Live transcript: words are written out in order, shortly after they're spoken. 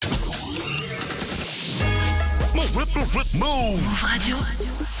Move Radio.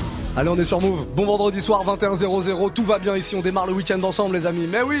 Allez, on est sur Move. Bon vendredi soir, 21h00. Tout va bien ici. On démarre le week-end ensemble, les amis.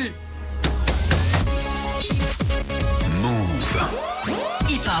 Mais oui. Move.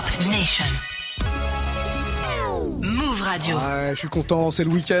 Hip Hop Nation. Move Radio. Ouais, je suis content, c'est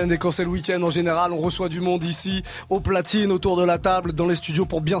le week-end. Et quand c'est le week-end, en général, on reçoit du monde ici, aux platines, autour de la table, dans les studios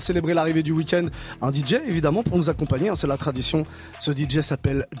pour bien célébrer l'arrivée du week-end. Un DJ, évidemment, pour nous accompagner, hein, c'est la tradition. Ce DJ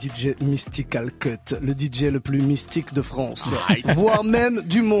s'appelle DJ Mystical Cut, le DJ le plus mystique de France, voire même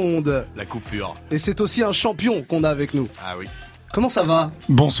du monde. La coupure. Et c'est aussi un champion qu'on a avec nous. Ah oui. Comment ça va?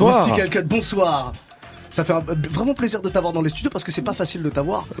 Bonsoir. Mystical Cut, bonsoir. Ça fait vraiment plaisir de t'avoir dans les studios parce que c'est pas facile de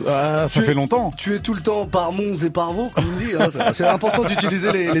t'avoir. Ça fait longtemps. Tu es tout le temps par Mons et par Vaux, comme on dit. Hein, c'est important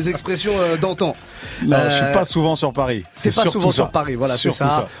d'utiliser les expressions d'antan. Non, je suis pas souvent sur Paris. C'est pas souvent sur Paris, voilà, c'est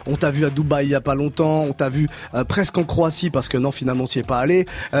ça. On t'a vu à Dubaï il y a pas longtemps, on t'a vu presque en Croatie parce que non, finalement tu y es pas allé.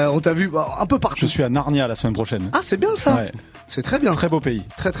 On t'a vu un peu partout. Je suis à Narnia la semaine prochaine. Ah, c'est bien ça. Ouais. C'est très bien. Très beau pays.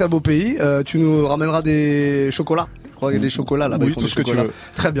 Très très beau pays. Tu nous ramèneras des chocolats. Je crois qu'il y a des chocolats là-bas. Oui, tout ce que tu veux.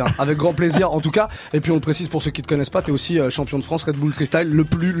 Très bien, avec grand plaisir en tout cas. Et puis on le précise pour ceux qui ne te connaissent pas, t'es aussi champion de France Red Bull Freestyle, le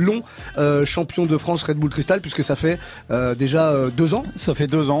plus long champion de France Red Bull Freestyle, puisque ça fait déjà 2 ans. Ça fait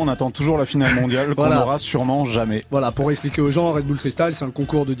 2 ans, on attend toujours la finale mondiale qu'on n'aura sûrement jamais. Voilà, pour expliquer aux gens, Red Bull Freestyle, c'est un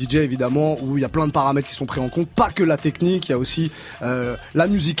concours de DJ évidemment où il y a plein de paramètres qui sont pris en compte, pas que la technique, il y a aussi la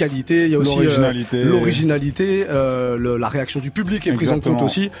musicalité, il y a aussi l'originalité, la réaction du public est prise en compte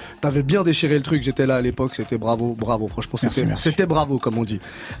aussi. T'avais bien déchiré le truc, j'étais là à l'époque, c'était bravo, franchement c'était bravo comme on dit.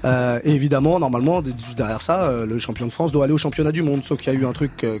 Et évidemment, normalement, derrière ça, le champion de France doit aller au championnat du monde, sauf qu'il y a eu un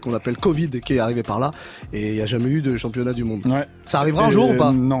truc qu'on appelle Covid qui est arrivé par là, et il n'y a jamais eu de championnat du monde. Ouais. Ça arrivera un jour ou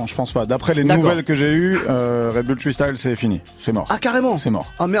pas? Non, je pense pas. D'après les nouvelles que j'ai eues, Red Bull Freestyle, c'est fini, c'est mort. Ah, carrément? C'est mort.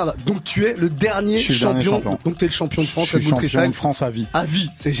 Ah merde, donc tu es le dernier champion. Donc t'es le champion de France Red Bull Freestyle. Champion de France à vie. À vie,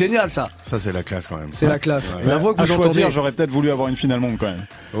 c'est génial ça. Ça c'est la classe quand même. C'est la classe. Ouais. Et la voix que vous choisir, entendez, j'aurais peut-être voulu avoir une finale monde quand même.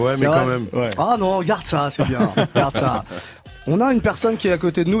 Ouais, c'est mais vrai quand même. Ouais. Ah non, garde ça, c'est bien. Garde ça. On a une personne qui est à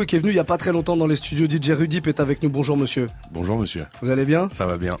côté de nous et qui est venue il y a pas très longtemps dans les studios. DJ Rudip est avec nous. Bonjour monsieur. Bonjour monsieur. Vous allez bien? Ça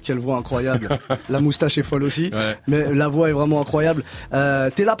va bien. Quelle voix incroyable. La moustache est folle aussi, ouais. Mais la voix est vraiment incroyable.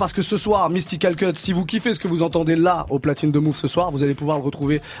 T'es là parce que ce soir, Mystical Cut, si vous kiffez ce que vous entendez là au platine de Move ce soir, vous allez pouvoir le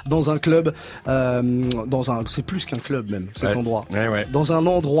retrouver dans un club, c'est plus qu'un club même, cet endroit. Ouais. Dans un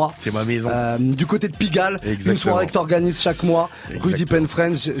endroit. C'est ma maison. Du côté de Pigalle. Exactement. Une soirée que t'organises chaque mois. Rudip and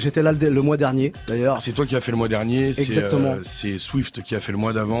Friends, j'étais là le mois dernier d'ailleurs. C'est toi qui as fait le mois dernier. Exactement. C'est Swift qui a fait le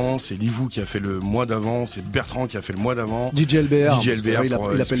mois d'avant, c'est Livou qui a fait le mois d'avant, c'est Bertrand qui a fait le mois d'avant. DJ LBR.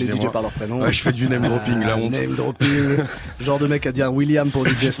 Il appelle les DJ par leur prénom. Ouais, je fais du name dropping, la honte. Name dropping. Genre de mec à dire William pour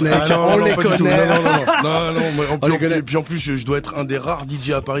DJ Snake. Non, on les connaît. Non. Et puis en plus, je dois être un des rares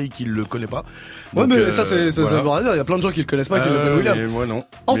DJ à Paris qui le connaît pas. Ouais, donc, mais ça veut rien dire. Il y a plein de gens qui le connaissent pas, qui l'appellent William. Mais moi non.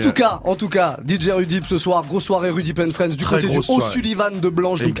 En tout cas, DJ Rudip ce soir, grosse soirée Rudip and Friends du côté du O'Sullivan de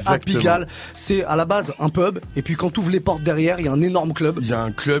Blanche, donc à Pigalle. C'est à la base un pub, et puis quand tu ouvres les portes derrière, il y a un énorme club. Il y a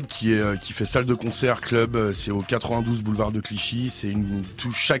un club qui fait salle de concert, club, c'est au 92 boulevard de Clichy, c'est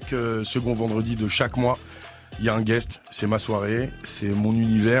chaque second vendredi de chaque mois. Il y a un guest, c'est ma soirée, c'est mon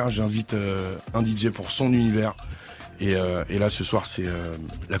univers, j'invite un DJ pour son univers. Et là ce soir c'est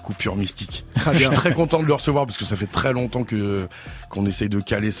la coupure mystique. Je suis très content de le recevoir parce que ça fait très longtemps qu'on essaye de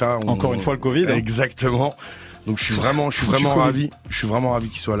caler ça. Encore une fois le Covid. Exactement. Donc je suis vraiment ravi. Je suis vraiment ravi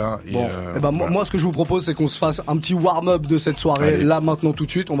qu'il soit là. Bon, voilà. Moi ce que je vous propose c'est qu'on se fasse un petit warm-up de cette soirée. Allez. Là maintenant tout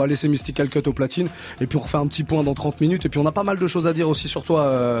de suite. On va laisser Mystical Cut au platine et puis on refait un petit point dans 30 minutes et puis on a pas mal de choses à dire aussi sur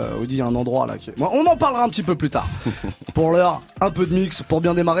toi. Audi, il y a un endroit là on en parlera un petit peu plus tard. Pour l'heure, un peu de mix pour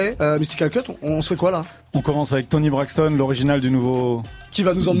bien démarrer. Mystical Cut, on se fait quoi là? On commence avec Tony Braxton, l'original du nouveau. Qui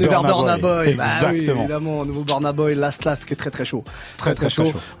va nous emmener vers Burna Boy. Exactement. Oui, évidemment, nouveau Burna Boy, Last qui est très très chaud. Très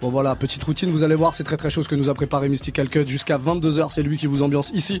chaud. Bon voilà, petite routine, vous allez voir, c'est très très chaud ce que nous a préparé Mystical Cut. Jusqu'à 22h, c'est lui qui vous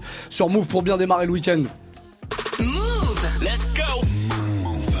ambiance ici sur Move pour bien démarrer le week-end. Move, let's go.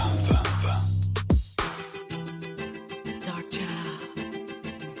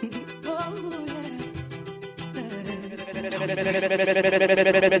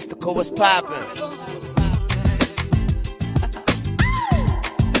 Mystical, what's poppin'?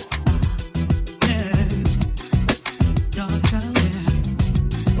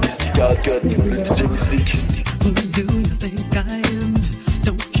 Mystical Cut, le DJ mystique. Who do you think I am?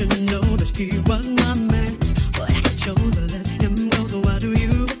 Don't you know that he was my man? But I chose to let him go. So why do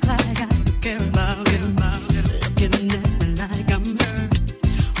you act like I still care about him? Looking at me like I'm hurt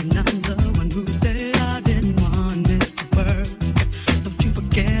when I'm the one who said I didn't want it to work. Don't you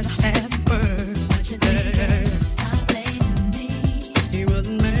forget I had first. Stop blaming me. He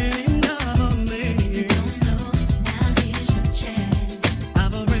wasn't made enough of me. You don't know, now here's your chance.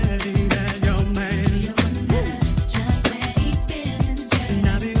 I've already had your man. Do you wanna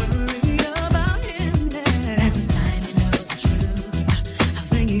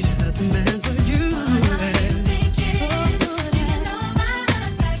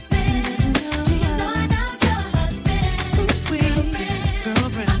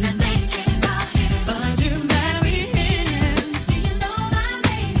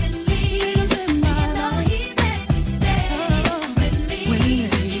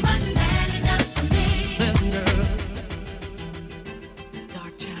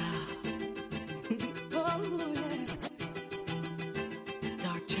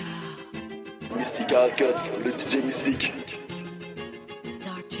Mystique.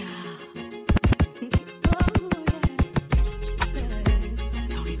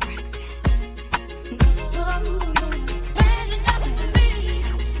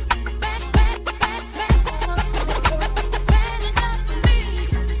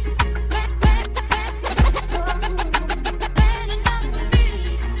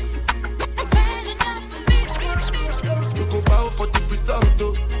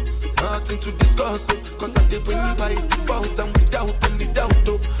 To discuss, cause I did win by default and without any doubt.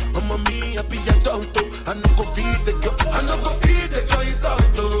 I'm a me happy adult. I no go feed the girl, I no go feed the guys out.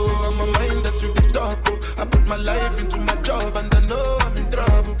 I'm a mind that's with the talk. I put my life into my job and I know I'm in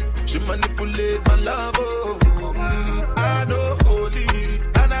trouble. She manipulate my love. I know holy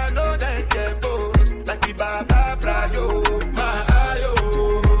and I know that get boss like the Baba Frayo. My ayo,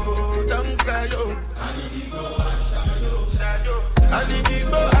 don't cry yo. I need to go and shadow. I need to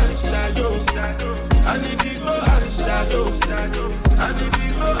go and shadow. I need to go and shadow. I need to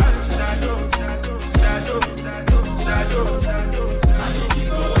go and shadow. Shadow. I need to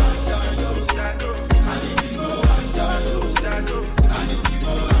go and shadow. I need to go and shadow. I need to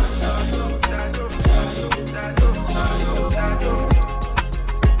go and shadow.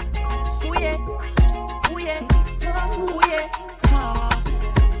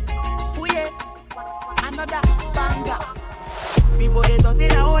 Ooh yeah, another banger. People they don't say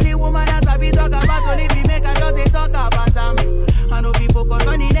the only woman as I be talk about, only me make I just they talk about them. I know people focus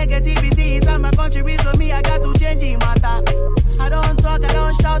on the negativity inside my country, so me I got to change the matter. I don't talk, I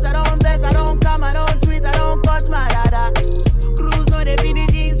don't shout, I don't bless, I don't come, I don't tweet, I don't cuss my dada. Cruise no they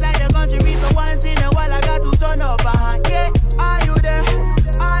finish inside the country, so once in a while I got to turn up. Yeah, are you there?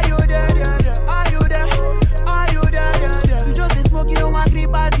 Are you there? Are you there? Are you there? You just they smoke, you don't want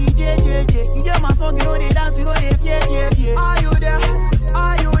grip at DJ. You hear my song, you know they dance, you know they fear. Are you there?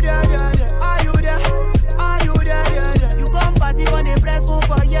 Are you there? Are you there? Are you there? You come party when they press phone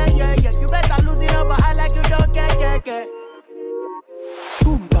for yeah. You better lose it up, but I like you don't care.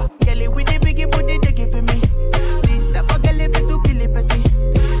 Boomba, girl with the biggie booty they giving me. This the girl if to kill it pussy.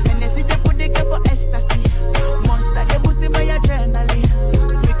 And they see they put the girl for ecstasy. Monster they boosting my adrenaline.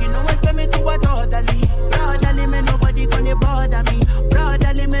 Make you know I spend me to what orderly. Brotherly man nobody gonna bother me.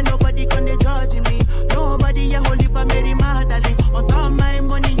 Brotherly man nobody gonna judge me. Nobody a holy for Mary Magdalene. On top of my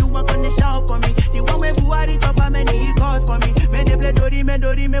money you are gonna shout for me. The one way Buhari chop a many he called for me. May they play Dori me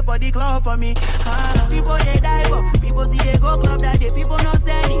for the club for me. People they die but people see they go club that day. People not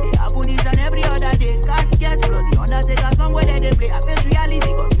send it. They happen each and every other day. Caskets plus the Undertaker song where they play. I face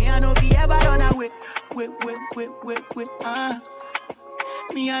reality cause me I know be ever run away. Wait.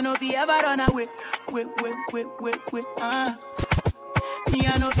 Me I know be ever run away. Wait. Me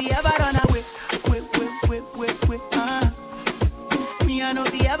I know be ever run away. Wait. Me I know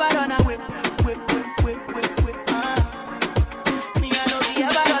be ever run away. Wait. Me I know be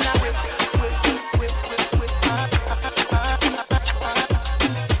ever run away.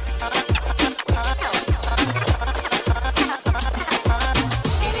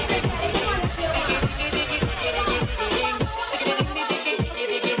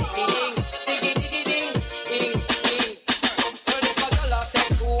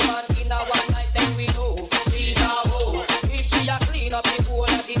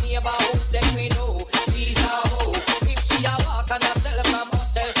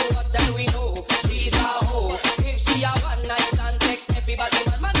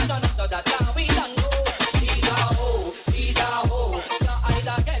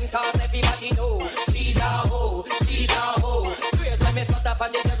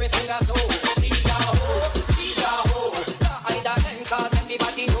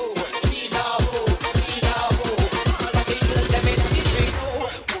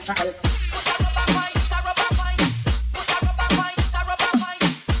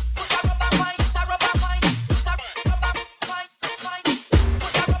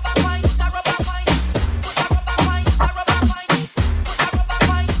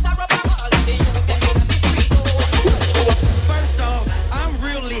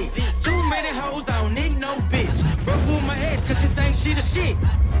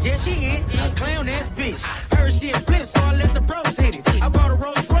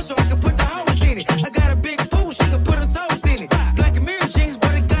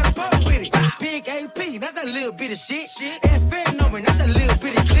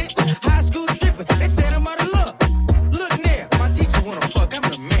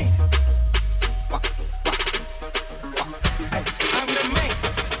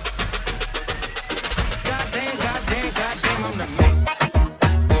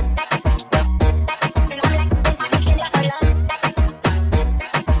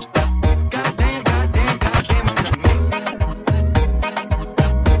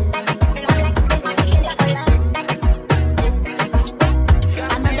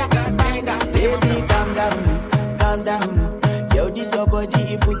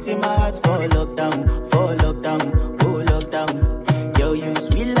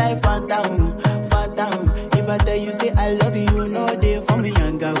 life, phantom, phantom. If I tell you, say I love you, you know they for me,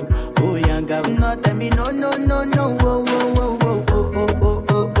 young girl. Oh, young girl. No, tell me, no, no, no, no. Oh, oh, oh, oh, oh, oh,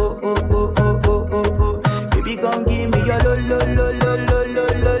 oh, oh, oh, oh, oh, oh, oh, oh. Baby, gon' give me your lo, lo, lo, lo, lo, lo,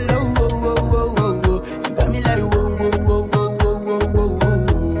 lo, lo. Oh, oh, oh, oh, oh. You got me like, whoa, whoa, whoa, whoa, whoa, whoa, whoa,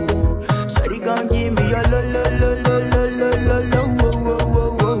 whoa. Shawty gon' give me your lo, lo, lo, lo, lo, lo, lo, lo.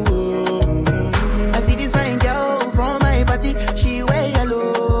 She wear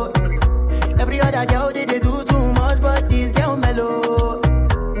yellow. Every other girl they do too much, but this girl mellow.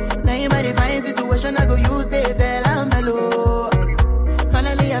 Now in my divine situation, I go use they tell I'm mellow.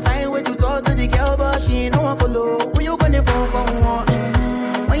 Finally I find way to talk to the girl, but she ain't no one follow. When you gonna phone for one?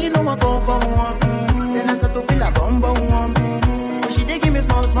 When you know I go for one? Then I start to feel a bum bum one. But she dey give me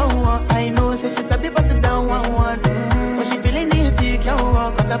small small one. I know say she's a bit pass it down one one. But she feeling insecure,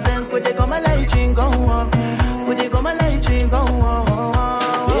 cause her friends go they come a light drink go on. Go they come a light drink go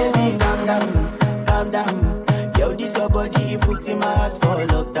on. Baby, calm down, calm down. Yo, this your body, it puts in my heart for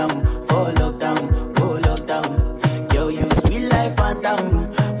lockdown, oh lockdown. Yo, you sweet life,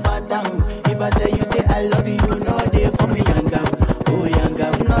 phantom, phantom. If I tell you, say I love you, you know they for me, young girl, oh young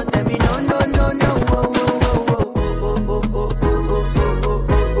girl. No, tell me, no, no, no, no, oh, oh, oh, oh, oh, oh, oh, oh, oh,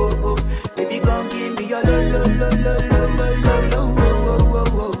 oh, oh, oh. Baby, gon' give me your lo, lo, lo, lo, lo, lo, lo, lo, oh, oh,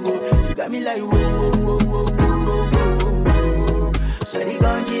 oh, oh, oh. You got me like, whoa, whoa, whoa, whoa, whoa, whoa. Shawty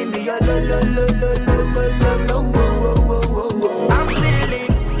gon' give me your lo, lo, lo, lo, lo, lo, lo, lo, oh, oh, oh, oh. I'm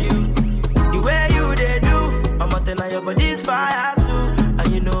feeling you, the way you they do. I'm out there, your body's fire too, and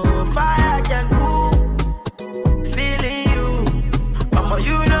you know fire can cool. Feeling you, mama,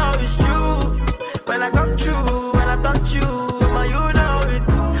 you know it's true. When I come true, when I touch you, mama, you know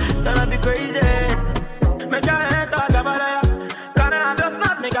it's gonna be crazy. Make your head talk about it. Can I have your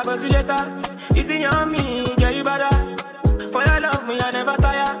snap, make a buzz you later. Easy on me, get you better. For your love, me, I never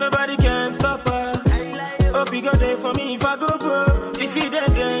tire. Nobody can stop us. Hope you go there for me if I go broke. If you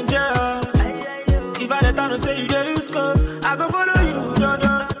dead dangerous. If I let her say you there, you score. I go follow you,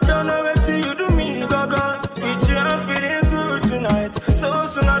 don't know where till you do me, go. With you, I'm feeling good tonight. So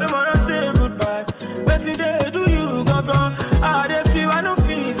soon I don't wanna say goodbye. But today, do you, go. I dey feel, I don't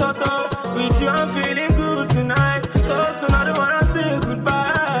feel so tough. With you, I'm feeling good tonight. So soon I don't wanna say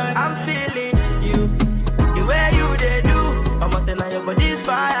goodbye. I'm feeling you, the way you they do. I'm out there, your body's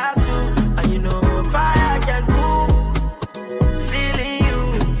fire too, and you know fire can cool. Feeling you,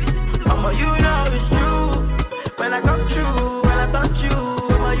 mama, you know it's true. When I come true, when I touch you,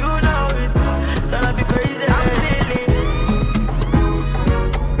 mama, you know it's gonna be crazy. I'm feeling.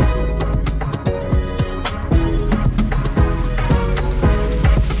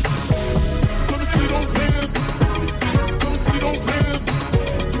 Let me see those hands. Let me see those hands.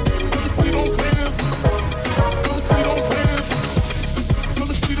 Let me see those hands. Let me see those hands. Let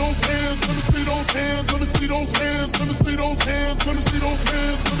me see those hands. Let me see those hands. Let me see those hands. Let me see those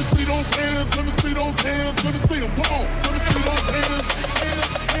hands. Let me see those hands. Let me see those hands. Let me see them. Come on. Let me see those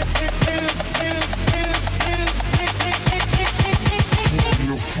hands. Put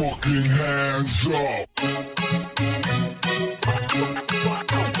your fucking hands up.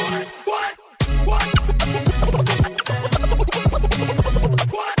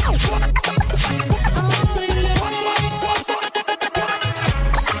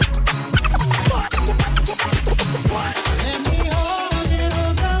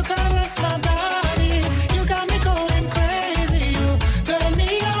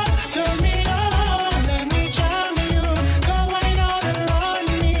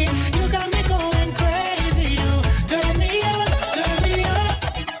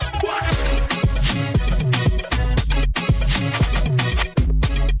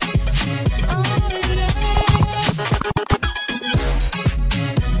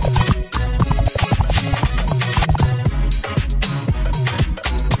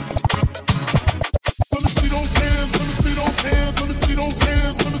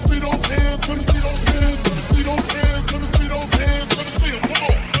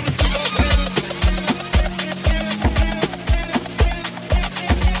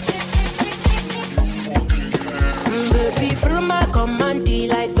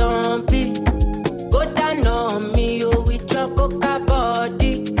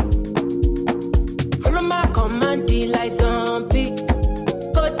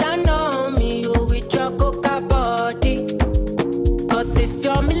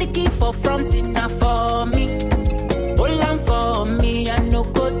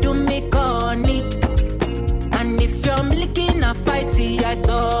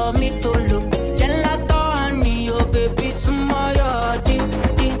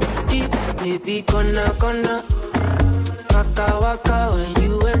 Baby, gonna waka waka when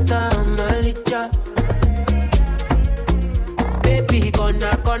you enter.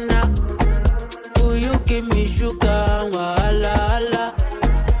 Gonna, gonna. Will you give me sugar? Wala, wala.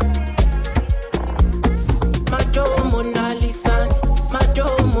 Macho Mona Lisa,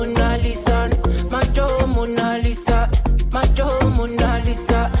 Macho Mona Lisa, Macho Mona Lisa, Macho Mona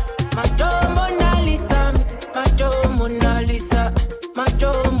Lisa, Macho Mona Lisa, Macho Mona Lisa,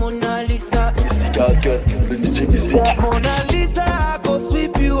 Macho Mona Lisa. Mystical Cut, le DJ Mystique. Mona Lisa, I go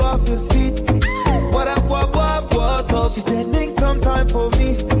sweep you off your feet. What up, so she said make some time for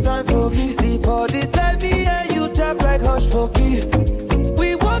me, time for me. See for this heavy and you tap like hush for me.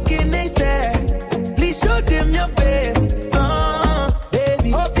 We walking next there, please show them your best.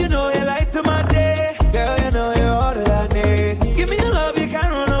 Baby, hope you know you light to my day. Girl, you know you're all that I need. Give me your love, you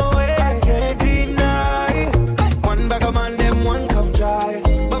can't run away. I can't deny. One bag of man, them one come try.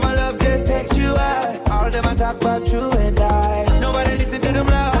 But my love just takes you out. All them I talk about you and I. Nobody listen to them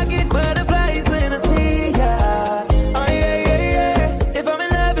loud. I get butterflies when I see ya. Oh yeah, yeah, yeah. If I'm in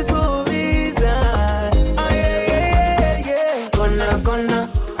love, it's for a reason. Oh yeah, yeah, yeah, yeah. Gonna, gonna.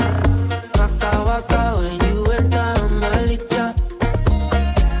 Waka, waka when you enter my licha.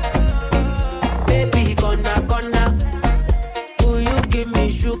 Baby, gonna, gonna. Will you give me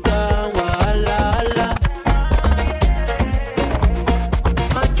sugar? Wala, wala.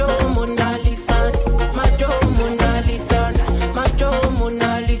 Macho Mona Lisa, Macho Mona Lisa, Macho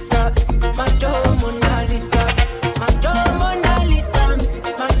Mona Lisa, Macho Mona Lisa, Macho Mona Lisa,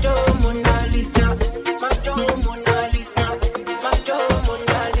 Macho Mona Lisa, Macho Mona Lisa, Macho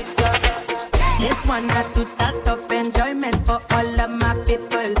Mona Lisa. This one has to start up enjoyment for all of my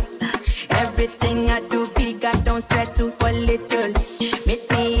people. Everything I do big, I don't settle for little.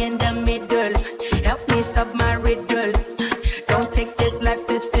 Meet me in the middle, help me solve my riddle. Don't take this life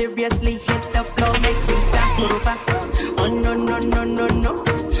too seriously, hit the floor, make me dance, kurupa. Oh no, no, no, no, no.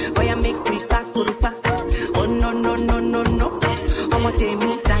 Oh yeah, make me back, kurupa. Oh no, no, no, no, no. I want to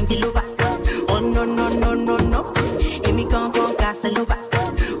meet Jangiluva. Oh no, no, no, no, no. Amy gon' go Casanova.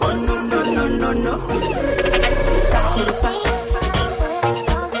 Oh no, no, no, no, no. Back kurupa.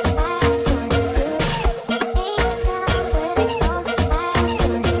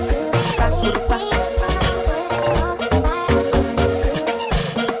 Back kurupa.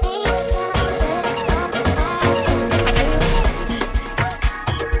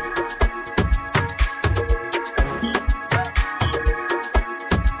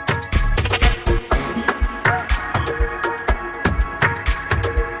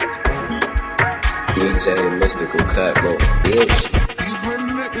 DJ Mystical Cut, little bitch. Even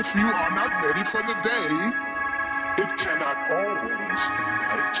if you are not ready for the day, it cannot always be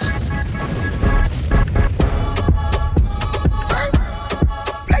night.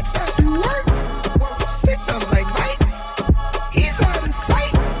 Flex up you work, six up like Mike. He's out of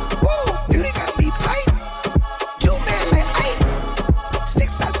sight. Woo, beauty got me pipe. You man like Ike.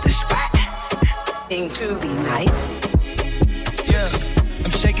 Six out the spot. Into the night. Yeah,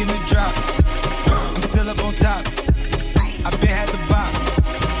 I'm shaking the drop. I'm still up on top. I been had the bop.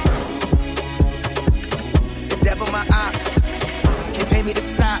 The devil my eye. Can't pay me to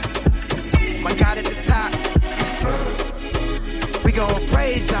stop. My God at the top. We gon'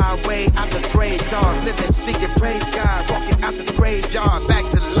 praise our way out the grave, dog. Living, speaking, praise God. Walking out the graveyard, back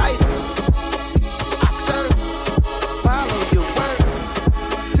to life. I serve, follow your word.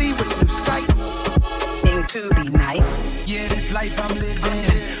 See with new sight. Into the night. Yeah, this life I'm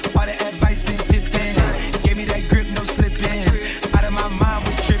living. All the advice been tipping. Gave me that grip, no slipping. Out of my mind,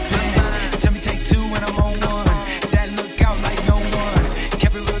 we tripping. Tell me take two when I'm on one. That look out like no one.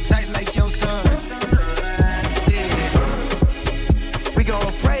 Kept it real tight like your son. Yeah. We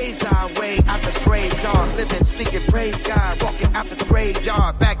gon' praise our way out the grave, dog. Living, speaking, praise God. Walking out the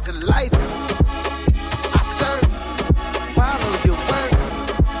graveyard, back to life. I serve, follow your word.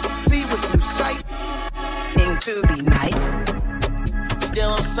 See with new sight. Into the night.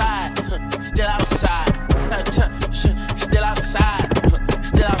 Still outside, still outside, still outside,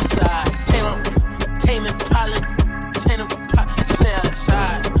 still outside. Tame pilot, stay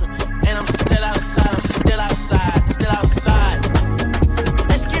outside, and I'm still outside, still outside.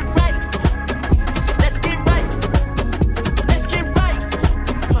 Let's get right, let's get right, let's get right,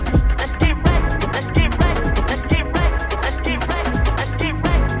 let's get right, let's get right, let's get right, let's get right, let's get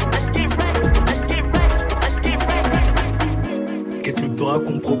right, let's get right, let's get right, let's get right. Quête le pura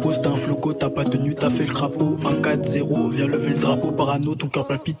qu'on propose, t'as un floco, t'as pas tenu, t'as fait le crapaud. 1-4-0, viens lever le drapeau. crapaud parano, ton cœur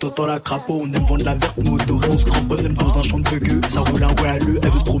palpite, t'entends la crapaud. On aime vendre la verte, nous odorée, on se cramponne même dans un champ de gueux. Ça roule un royaleux, elle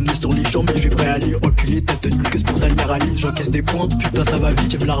veut se promener sur les champs, mais je vais pas y aller. Enculé, t'as tenu que pour ta Alice, j'encaisse des points, putain ça va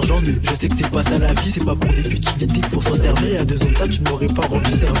vite, j'aime l'argent, mais je sais que c'est pas ça la vie, c'est pas pour des futilités qu'il faut s'en servir. À 2 ans de ça, tu n'aurais pas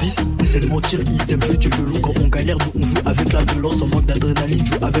rendu service. Essaie de mentir, ils aiment jouer du violon quand on galère, nous on joue avec la violence, en manque d'adrénaline,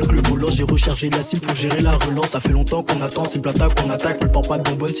 joue avec le volant. J'ai rechargé la cible, faut gérer la relance. Ça fait longtemps qu'on attend, c'est plata qu'on attaque, me parle pas de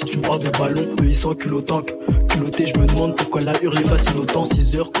bonbonne si tu me parles de ballon. Eux ils sont culottank, culotté, je me demande pourquoi la hurle est facile autant.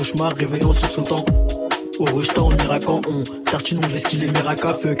 6 heures, cauchemar, réveillant sur sautant. Au rejetant, on miracan, on tartine, on veste qu'il est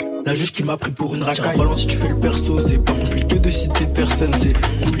miraca, fuck. La juge qui m'a pris pour une racaille. Balance si tu fais le perso, c'est pas compliqué de citer personne, c'est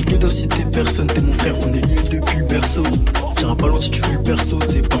compliqué d'inciter personne. T'es mon frère, on est liés depuis le berceau. Tire un ballon si tu fais le perso,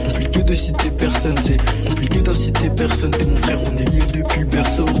 c'est pas compliqué de citer personne, c'est compliqué d'inciter personne. T'es mon frère, on est liés depuis le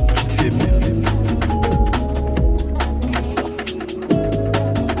berceau. Tu te fais même.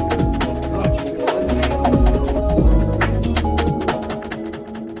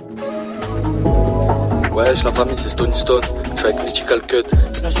 Wesh, la famille c'est Stony Stone, je suis avec Critical Cut.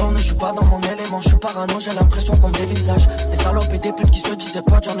 La journée je suis pas dans mon élément, je suis parano, j'ai l'impression qu'on me dévisage. Des salopes et des putes qui se disaient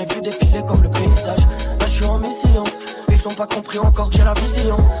potes, j'en ai vu défiler comme le paysage. Là je suis en mission, ils ont pas compris encore que j'ai la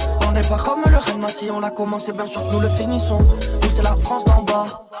vision. On n'est pas comme le Real Madrid, on a commencé bien sûr que nous le finissons. Nous c'est la France d'en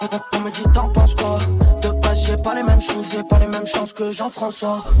bas, on me dit t'en penses quoi? De base j'ai pas les mêmes choses, j'ai pas les mêmes chances que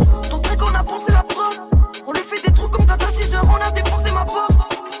Jean-François. Ton truc on a pensé la preuve, on lui fait des trucs comme Tata 6 heures, on a défoncé ma porte.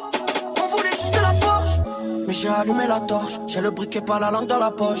 Mais j'ai allumé la torche, j'ai le briquet pas la langue dans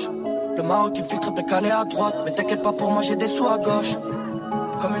la poche. Le Maroc qui filtre bien calé à droite, mais t'inquiète pas pour moi j'ai des sous à gauche.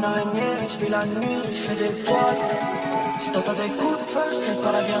 Comme une araignée, je vis la nuit, je fais des toiles. Si t'entends des coups de feu, c'est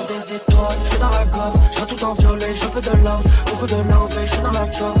pas la guerre des étoiles. Je suis dans la coffre, je vois tout en violet, je veux de love, beaucoup de love. Et je suis dans la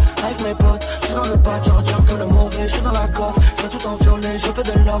job, avec mes potes, je suis dans le bas, je retiens que le mauvais. Je suis dans la coffre, je vois tout en violet, je veux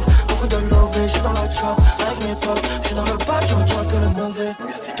de love, beaucoup de love. Et je suis dans la job, avec mes potes, je suis dans le bas, je retiens que le mauvais.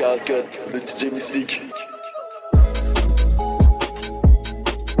 Mystical Cut, le DJ Mystique.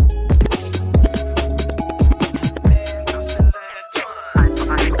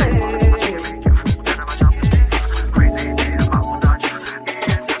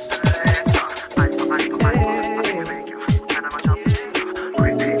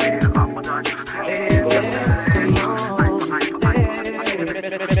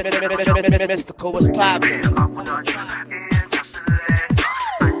 Mystical, what's poppin'?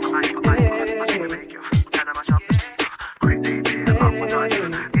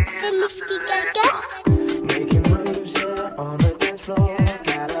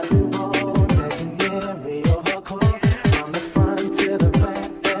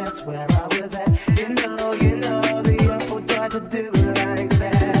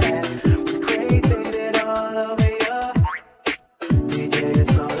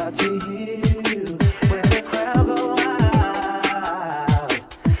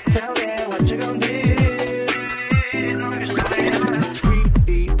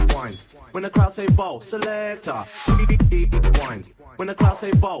 Selector, wine. When the crowd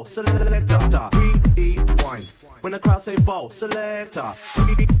say ball, selector, wine. When the crowd say ball, selector,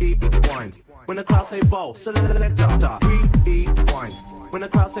 wine. When the crowd say ball, selector, wine. When the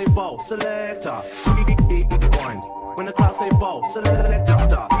crowd say ball, selector, wine. When the crowd say ball,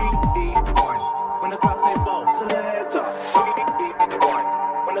 selector, wine. When the crowd say ball, selector, wine.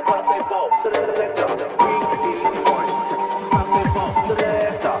 When the crowd say ball, selector, wine.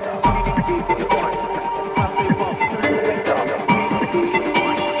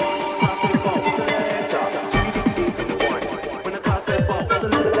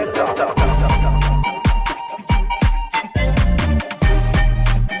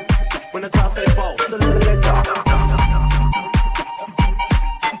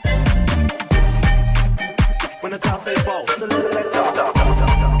 Crowd say ball, selector.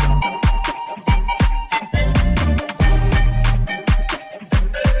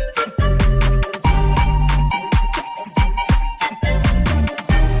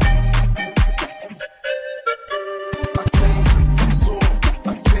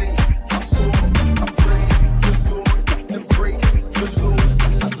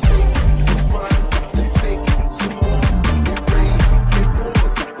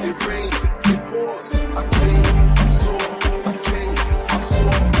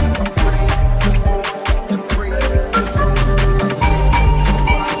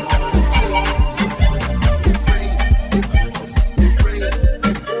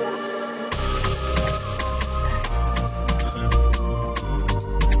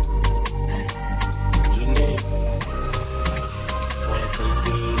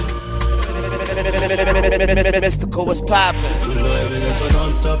 Mystical, what's poppin'? Toujours rêvé d'être dans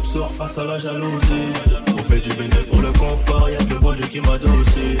le top, sourd face à la jalousie. fait du bénéfice pour le confort, y'a que le bon Dieu qui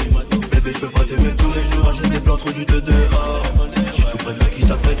m'adoucit. Bébé, je peux pas t'aimer tous les jours, j'ai des plans trop juste dehors. J'suis tout près de la quiche,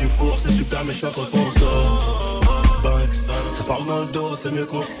 t'as du four, c'est super méchant quand on sort. Banks, ça parle dans le dos, c'est mieux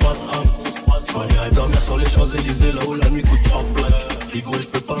qu'on se croise. On irait dormir sur les Champs-Élysées, là où la nuit coûte 3 plaques. Ligo, je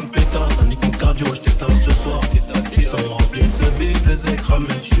peux pas me pétard, ça nique mon cardio, je t'éteins ce soir. Ils sont remplis de ce vide, je les ai cramés,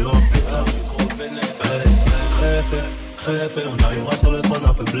 je suis en pétard. Réfé, on arrivera sur le trône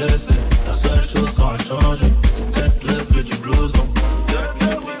un peu blessé. La seule chose qui aura changé, c'est peut-être le prix du blouson.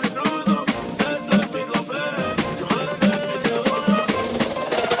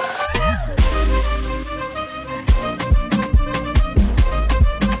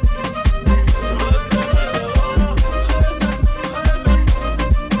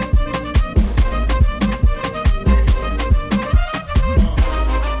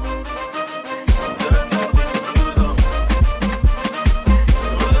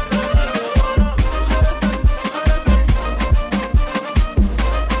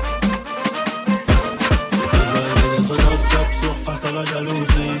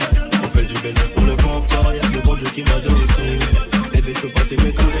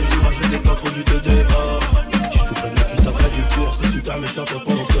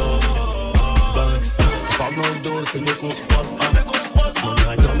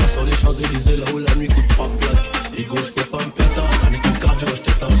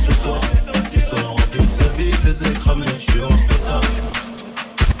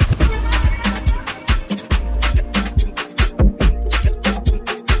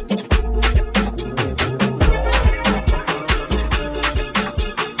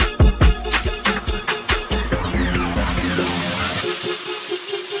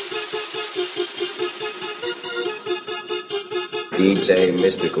 DJ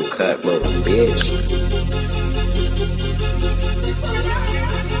Mystical Cut Mode, bitch.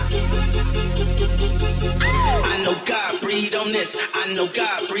 I know God breathed on this. I know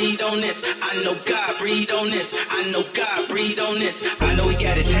God breathed on this. I know God breathed on this. I know God breathed on this. I know He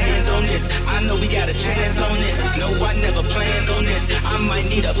got His hands on this. I know we got a chance on this. No, I never planned on this. I might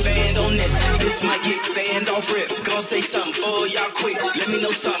need a band on this. This might get banned off rip. Gonna say something for y'all quick. Let me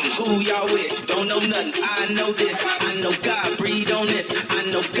know something. Who y'all with? Don't know nothing. I know this. I know God breathed on this. I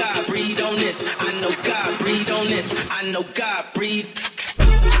know God breathed on this. I know God breathed on this. I know God breathed.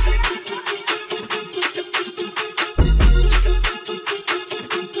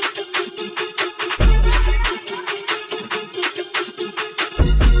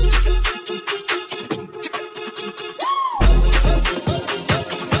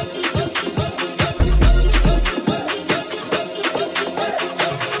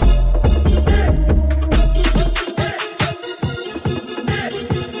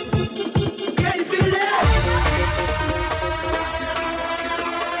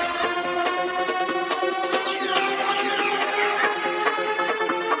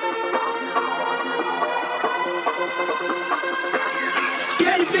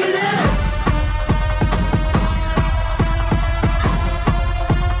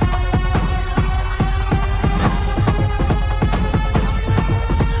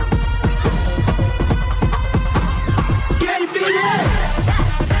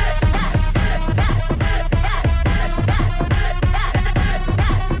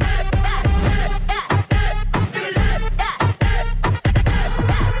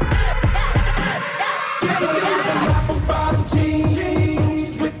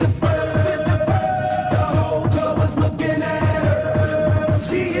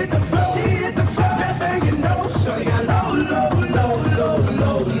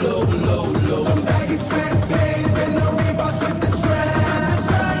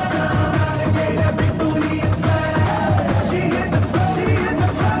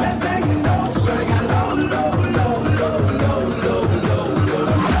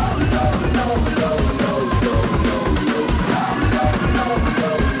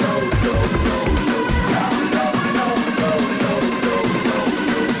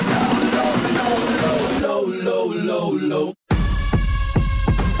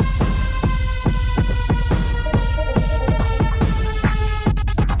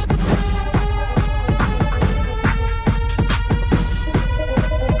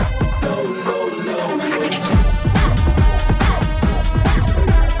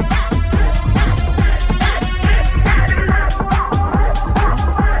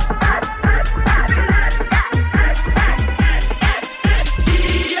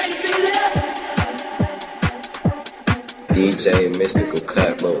 DJ Mystical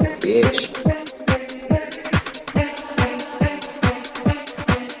Cut Mode, bitch.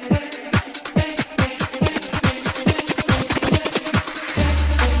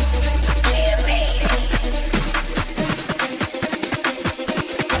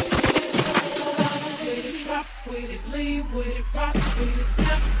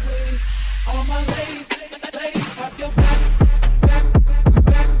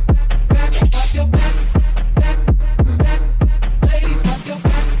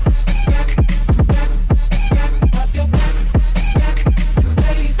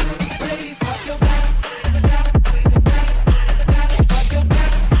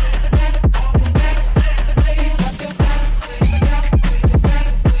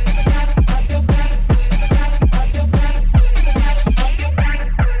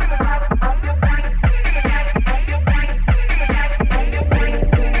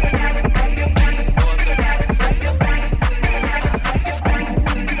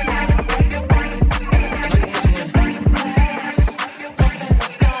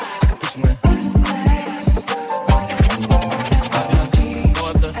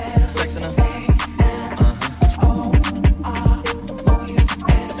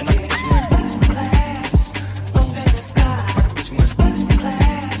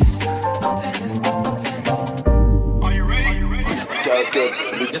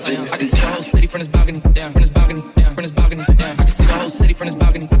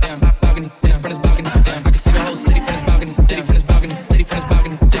 down, balcony, down, from his balcony, down. I can see the whole city from his balcony, city from his balcony, city from his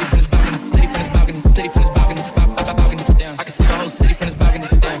balcony, city from his balcony, city from his balcony, city from his balcony, balcony, down. I can see the whole city from his balcony,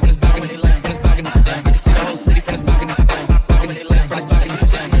 down, from his balcony, from his balcony, down. I can see the whole city from his balcony, down, balcony, from his balcony,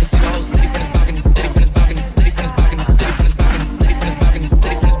 down. I can see the whole city from his balcony, city from his balcony, city from his balcony, city from his balcony, city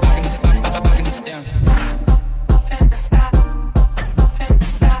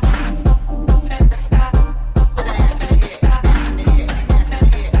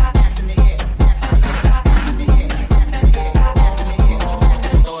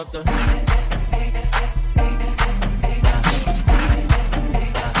his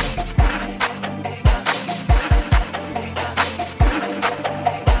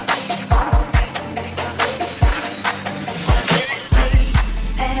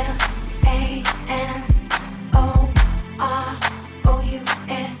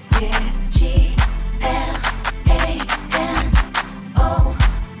balcony, city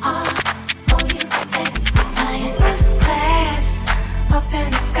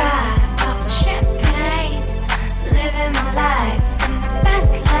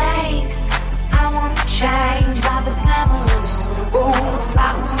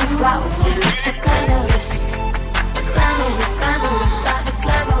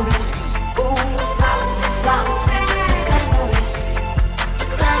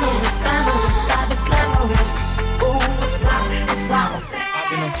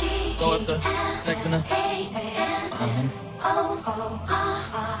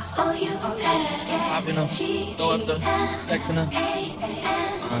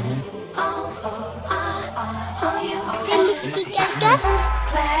his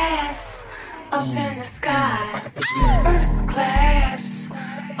balcony,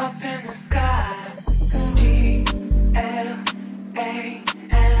 down.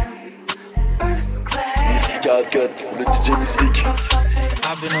 Le DJ Mystique.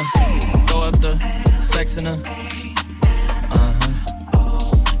 I've been throw up the sex in her.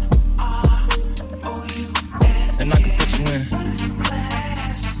 And I can put you in.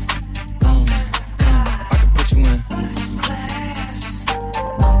 I can put you in.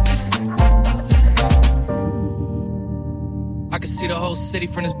 I can see the whole city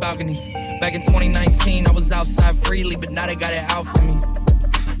from this balcony. Back in 2019, I was outside freely, but now they got it out for me.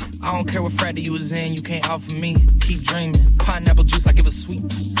 I don't care what Friday you was in, you can't out for me. Keep dreaming. Pineapple juice, I give a sweet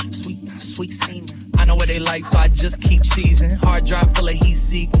semen. I know what they like, so I just keep cheesing. Hard drive full of heat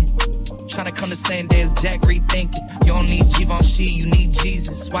seeking. Tryna come the same day as Jack rethinking. You don't need Givenchy, you need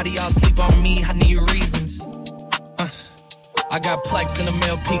Jesus. Why do y'all sleep on me? I need reasons. I got Plex in the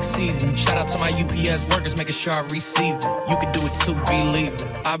mail peak season. Shout out to my UPS workers, making sure I receive it. You can do it too, believe it.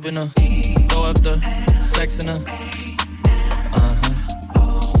 I've been throw up the sex in her.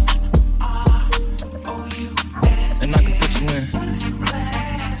 And I can put you in.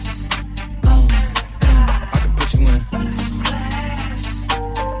 I can put you in.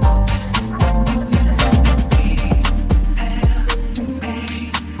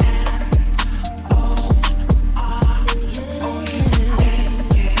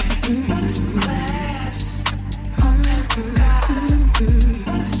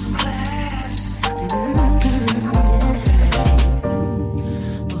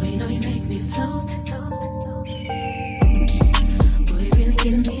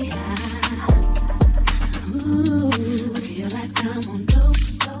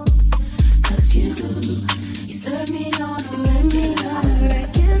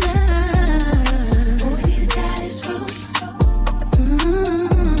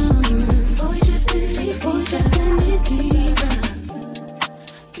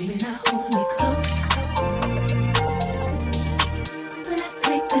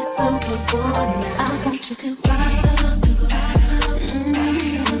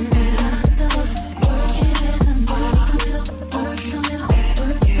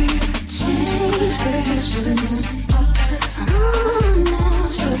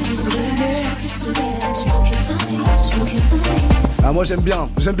 Moi j'aime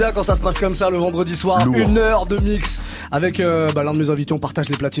bien quand ça se passe comme ça le vendredi soir. Lourd. 1 heure de mix avec l'un de mes invités. On partage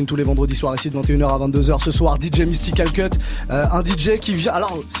les platines tous les vendredis soirs ici de 21h à 22h. Ce soir DJ Mystical Cut, un DJ qui vient.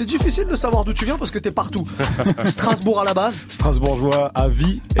 Alors c'est difficile de savoir d'où tu viens parce que t'es partout. Strasbourg à la base. Strasbourgeois à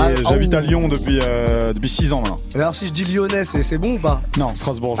vie et j'habite à Lyon depuis 6 ans maintenant. Alors si je dis lyonnais c'est bon ou pas? Non,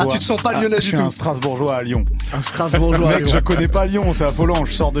 strasbourgeois. Ah tu te sens pas lyonnais du tout? Je suis un Strasbourgeois à Lyon. Un Strasbourgeois à Lyon. Mec, je connais pas Lyon, c'est affolant.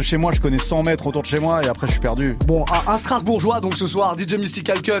 Je sors de chez moi, je connais 100 mètres autour de chez moi et après je suis perdu. Bon, un Strasbourgeois donc ce soir soir, DJ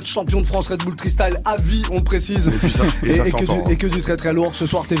Mystical Cut, champion de France Red Bull Freestyle à vie, on le précise. Et puis ça, ça s'entend. Et que du très très lourd. Ce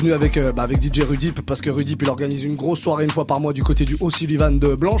soir, t'es venu avec DJ Rudip, parce que Rudip, il organise une grosse soirée une fois par mois du côté du O'Sullivan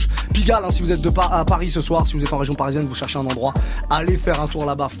de Blanche. Pigalle, si vous êtes à Paris ce soir, si vous êtes en région parisienne, vous cherchez un endroit, allez faire un tour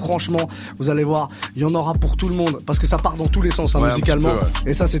là-bas. Franchement, vous allez voir, il y en aura pour tout le monde, parce que ça part dans tous les sens, musicalement.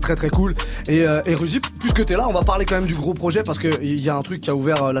 Et ça, c'est très très cool. Et Rudip, puisque t'es là, on va parler quand même du gros projet, parce que il y a un truc qui a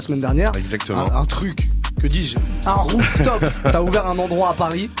ouvert la semaine dernière. Exactement. Un truc. Que dis-je? Un rooftop. T'as ouvert un endroit à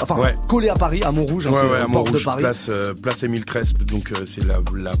Paris, collé à Paris, à Montrouge, à Montrouge, de Paris. Place Émile Cresp. Donc c'est la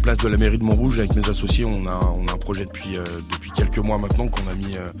place de la mairie de Montrouge. Avec mes associés, on a un projet depuis quelques mois maintenant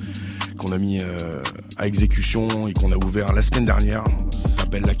qu'on a mis à exécution et qu'on a ouvert la semaine dernière. Ça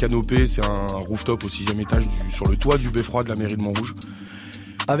s'appelle La Canopée. C'est un rooftop au 6e étage sur le toit du beffroi de la mairie de Montrouge.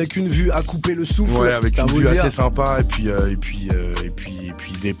 Avec une vue à couper le souffle. Ouais, avec une vue assez sympa et puis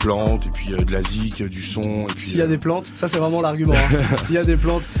des plantes et puis de la zik, du son. Et puis, s'il y a des plantes, ça c'est vraiment l'argument. S'il y a des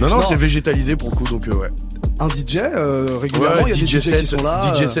plantes. Non, c'est végétalisé pour le coup, donc ouais. Un DJ régulièrement, il y a DJ des DJ qui sont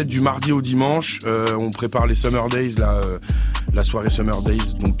là. DJ set du mardi au dimanche. On prépare les Summer Days, la soirée Summer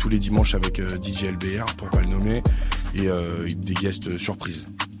Days, donc tous les dimanches avec DJ LBR pour pas le nommer et des guests surprises.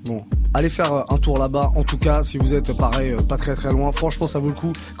 Bon, allez faire un tour là-bas. En tout cas, si vous êtes pareil, pas très très loin, franchement ça vaut le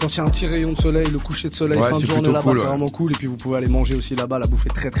coup. Quand il y a un petit rayon de soleil, le coucher de soleil, fin de journée là-bas, cool, c'est vraiment cool. Et puis vous pouvez aller manger aussi là-bas, la bouffe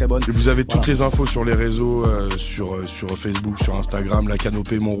est très très bonne. Et vous avez toutes les infos sur les réseaux, sur Facebook, sur Instagram, La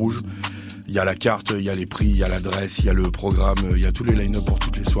Canopée Montrouge. Il y a la carte, il y a les prix, il y a l'adresse, il y a le programme, il y a tous les line-up pour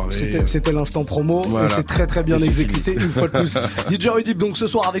toutes les soirées. C'était l'instant promo, voilà. Et c'est très très bien exécuté une fois de plus. DJ Rudip, donc ce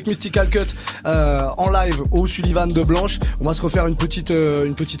soir avec Mystical Cut en live au Sullivan de Blanche. On va se refaire une petite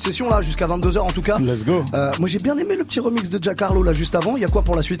session là jusqu'à 22h en tout cas. Let's go. Moi j'ai bien aimé le petit remix de Giancarlo là juste avant. Il y a quoi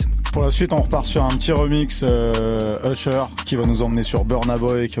pour la suite? Pour la suite, on repart sur un petit remix Usher qui va nous emmener sur Burna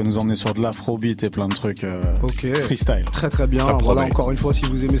Boy, qui va nous emmener sur de l'afrobeat et plein de trucs freestyle. Très très bien. Voilà, encore une fois, si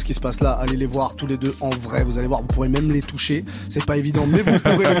vous aimez ce qui se passe là, allez les voir tous les deux en vrai. Vous allez voir, vous pourrez même les toucher. C'est pas évident, mais vous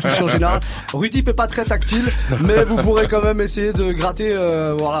pourrez les toucher en général. Rudip est pas très tactile, mais vous pourrez quand même essayer de gratter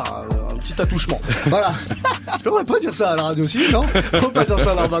un petit attouchement. Voilà. Je devrais pas dire ça à la radio aussi, non? Faut pas dire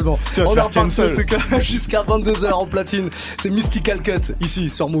ça normalement. On en reparle en tout cas jusqu'à 22h en platine. C'est Mystical Cut ici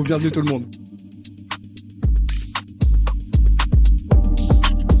sur Move. Bienvenue tout le monde.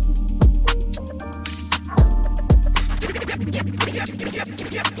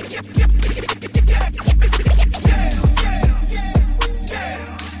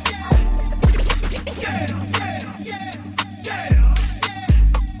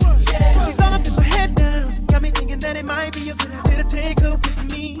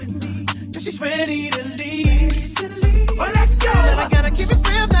 Ready to leave. Well, let's go. But I gotta keep it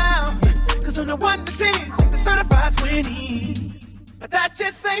real now. Cause on the 1 to 10, she's a certified 20. But that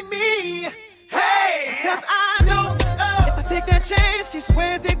just ain't me. Hey! Cause I know if I take that chance, she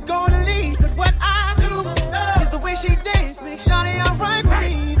swears it's gonna leave. But what I do is the way she dance makes Shawty alright with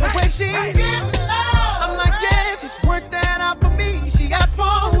me. The way she gives love, I'm like, yeah, just work that out for me. She asked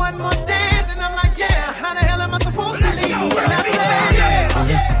for one more dance, and I'm like, yeah, how the hell am I supposed to leave? And I said, yeah.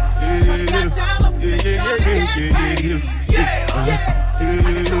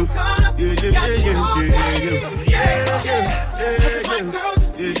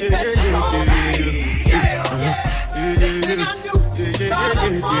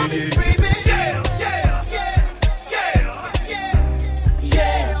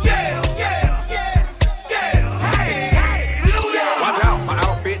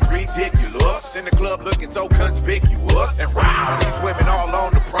 Looking so conspicuous and wow, these women all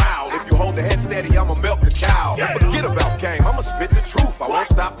on the prowl. If you hold the head steady, I'ma milk the cow. Forget about game, I'ma spit the truth. I won't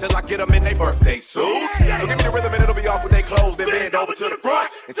stop till I get them in their birthday suits. So give me the rhythm and it'll be off with their clothes. Then bend over to the front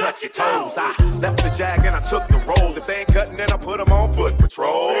and touch your toes. I left the jag and I took the rolls. If they ain't cutting, then I put them on foot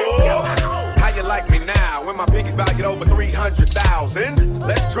patrol. How you like me now when my pinky's valued over 300,000?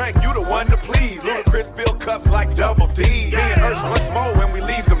 Let's drink, you the one to please. Ludacris fill cups like Double D. Me and Ursh once more when we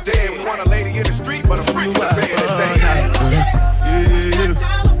leave them dead. We want a lady in the street, but I'm free with the bed.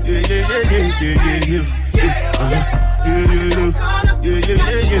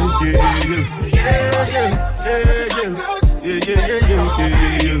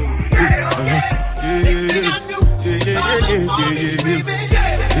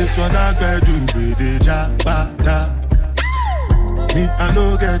 This one I got to be the jabata. Me I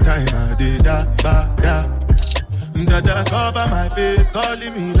no get time I did da ba da. Dada cover my face,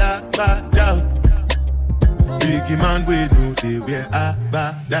 calling me la ba da. Biggie man we know they wear a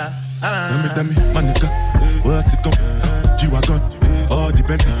ba da. Tell me, my nigga, what's it gon' G-Wagon, all the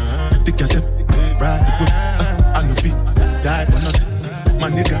Bentley, take your shit, ride the boat. I no fit, die for nothing. My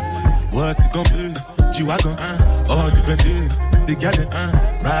nigga, what's it gon' G-Wagon, all the Bentley. the garden,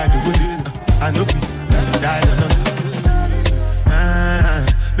 ride the whip. I know if you die or not.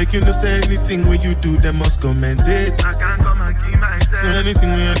 Make you no say anything when you do, they must commend it. I can't come and keep myself. So anything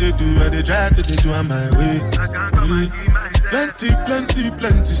when you do, I they try to do on my way. I can't come and keep myself.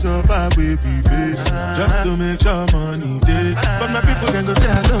 Plenty so far we be face. Just to make sure money day. But my people can go say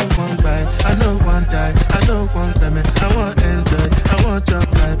I know one buy, I know one die, I know one payment. I want enjoy, I want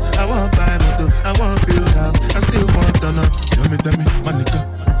job life, I want buy motor, I want build house, I still want to know. Tell me, my nigga,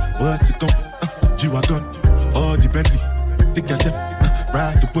 what's it gon' G-Wagon, all the Bentley, the gadget,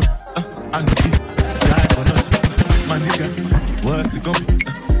 ride the whip, I know it, die or not. My nigga, what's it gon'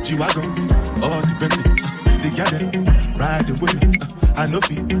 G-Wagon, all the Bentley, the gadget, ride the whip, I know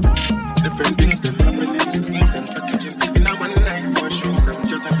it. Different things that happen, schemes and packaging. In a one night for shows, I'm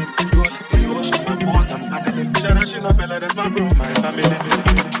juggling. Flow like the ocean, my boat, I'm paddling. Sharashi no bella, that's my bro, my family.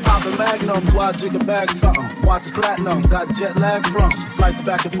 Poppin' magnums, why jig a bag something? Watch platinum, got jet lag from. Flights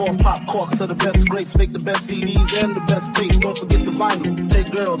back and forth, pop corks are the best grapes. Make the best CDs and the best tapes. Don't forget the vinyl.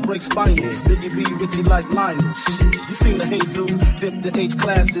 Take girls, break spinals. Biggie B, Richie like Lionel. Shit, you seen the Jesus, dip the H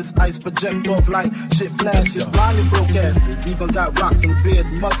classes. Ice project off like shit flashes. Blinded broke asses, even got rocks in the beard,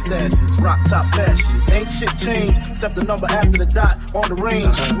 mustaches. Rock top fashions. Ain't shit changed, except the number after the dot on the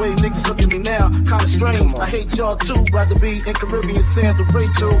range. The way niggas look at me now, kinda strange. I hate y'all too, rather be in Caribbean sands with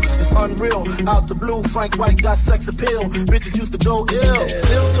Rachel. It's unreal, out the blue, Frank White got sex appeal. Bitches used to go ill,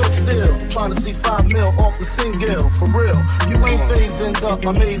 still took still. Trying to see 5 mil off the single, for real. You ain't phasing the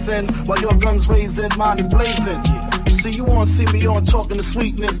amazing, while your guns raising, mine is blazing. See you on, see me on, talking to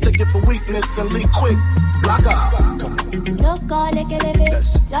sweetness. Take it for weakness and leave quick. Block out. No call like a bit,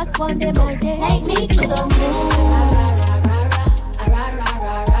 just one day by day. Take me to the moon.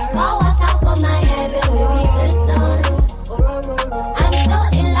 Pour water for my head when we reach the sun. I'm so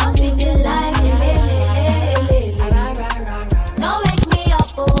in love with the life. No wake me up,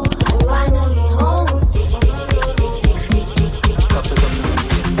 oh, I'm finally home.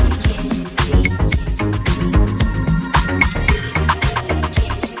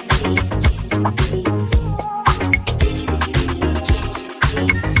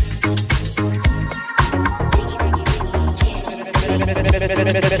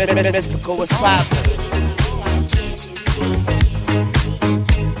 Mystical was poppin'.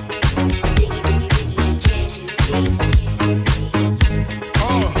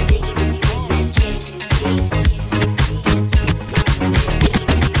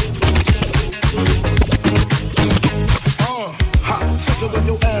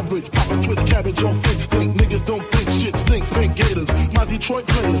 Detroit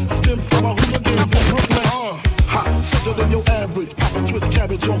players, Tim's for my hooligans in Brooklyn. Hot, sicker than your average. Pop a twist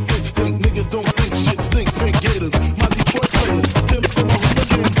cabbage on thick stink. Niggas don't think shit stink. Pink gators, my Detroit players, Tim's for my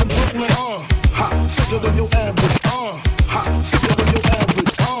hooligans in Brooklyn. Hot, sicker than your average. Hot, sicker than your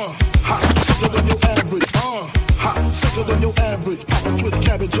average. Hot, sicker than your average. Hot, sicker than your average. Pop a twist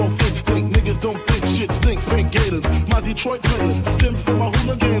cabbage on thick stink. Niggas don't think shit stink. Pink gators, my Detroit players, Tim's for my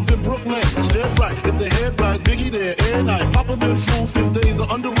hooligans in Brooklyn. Dead right, hit the head right, Biggie there, air night. Papa been smooth since days are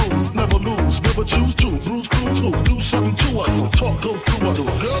under rules. Never lose, never choose to. Bruise crew too, do something to us. Talk goes through us.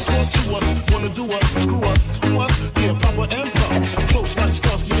 Girls want to us, wanna do us, screw us, who us? Yeah, Papa and Pop. Close like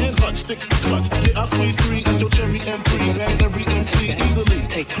Starsky and Hutch, stick to clutch. Yeah, I squeeze 3 and your cherry M3. Bang every MC easily.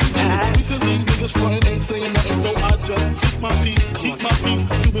 Take recently, niggas frontin' ain't saying nothing, so I just keep my peace, keep my peace.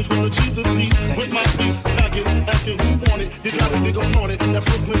 Cubans with a Jesus piece, with my peace. Pack it, asking who want it. You got a nigga flaunt it. That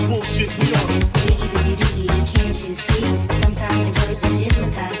Brooklyn bullshit, we on it. Can't you see? Sometimes your words just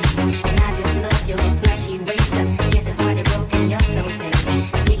hypnotize me. And I just love your flashy ways up. Guess that's why they're broken, you're so big.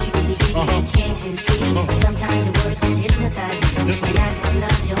 Can't you see? Sometimes your words just hypnotize me. And I just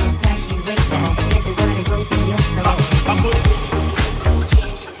love your flashy ways up. Guess that's why they're broken, you're so big.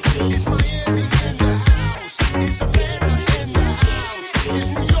 It's Miami in the house. It's Atlanta in the house. It's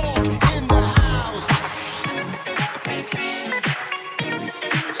New York in the house.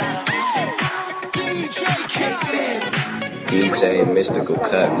 DJ Mystical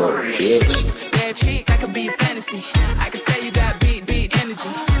Cut Mode, bitch. Bad chick, I could be a fantasy. I could tell you got beat energy.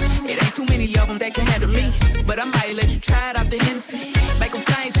 It ain't too many of them that can handle me. But I might let you try it off the Hennessy. Make them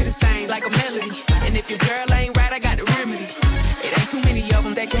sing to this thing like a melody. And if your girl ain't right, I got the remedy. It ain't too many of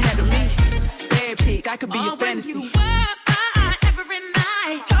them that can handle me. Bad chick, I could be a fantasy.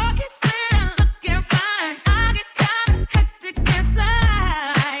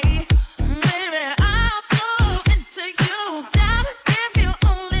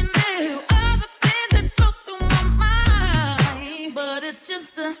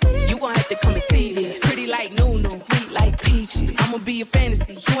 I'ma be a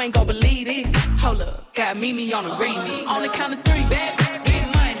fantasy, you ain't gon' believe this. Hold up, got Mimi on the remix. On the count of three, bad, get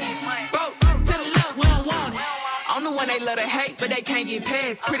money. Broke to the left, we don't want it. I'm the one they love to hate, but they can't get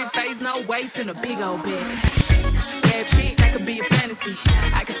past. Pretty face, no waist, and a big old bag. Bad chick, that could be a fantasy.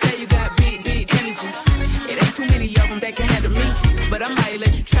 I can tell you got big, big energy. It ain't too many of them that can handle me. But I might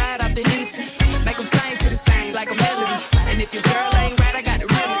let you try it off the Hennessy. Make them sing to this thing like a melody. And if your girl ain't right, I got the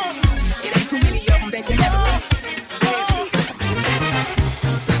remedy. It ain't too many of them that can handle me.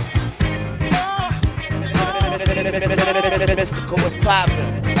 Mystical, what's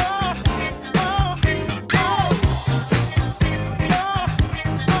poppin'?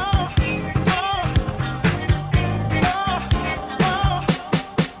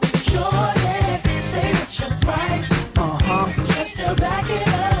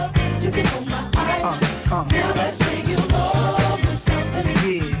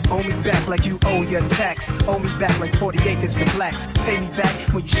 Like you owe your tax. Owe me back like 40 acres to blacks. Pay me back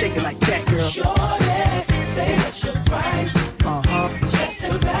when you shake it like that, girl. Shorty, say what's your price? Just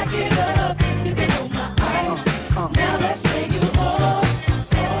to back it up, you can hold my eyes. Now let's say you owe.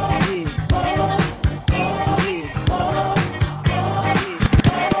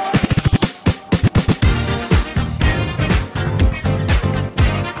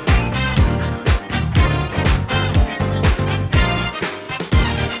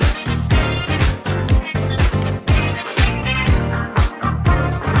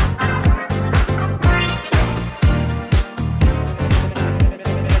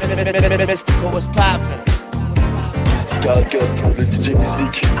 Mystical, what's poppin'? Mystical Cut, le DJ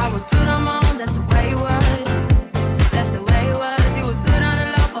Mystique. I was good on my own, that's the way it was. That's the way it was. You was good on the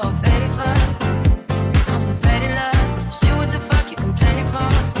low for a faded fuck. On some faded love. Shit, what the fuck you complaining for?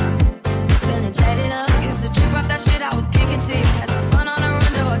 Feeling jaded up. Used to trip off that shit I was kicking to you. Had some fun on the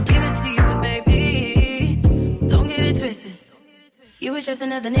run, though I give it to you. But baby, don't get it twisted. You was just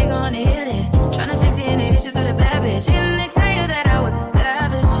another nigga on the hit list. Tryna fix any issues with a bad bitch. Didn't they tell you that I was a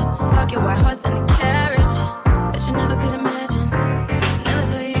savage? Fuck your white horse and the carriage. But you never could imagine. Never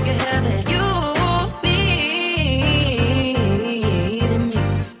thought you could have it. You needed me.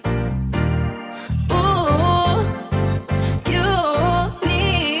 Ooh, you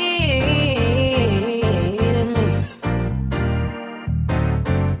needed me.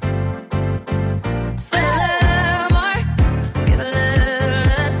 For a little more, give a little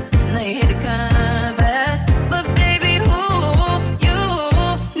less. Now you hate to confess. But baby, who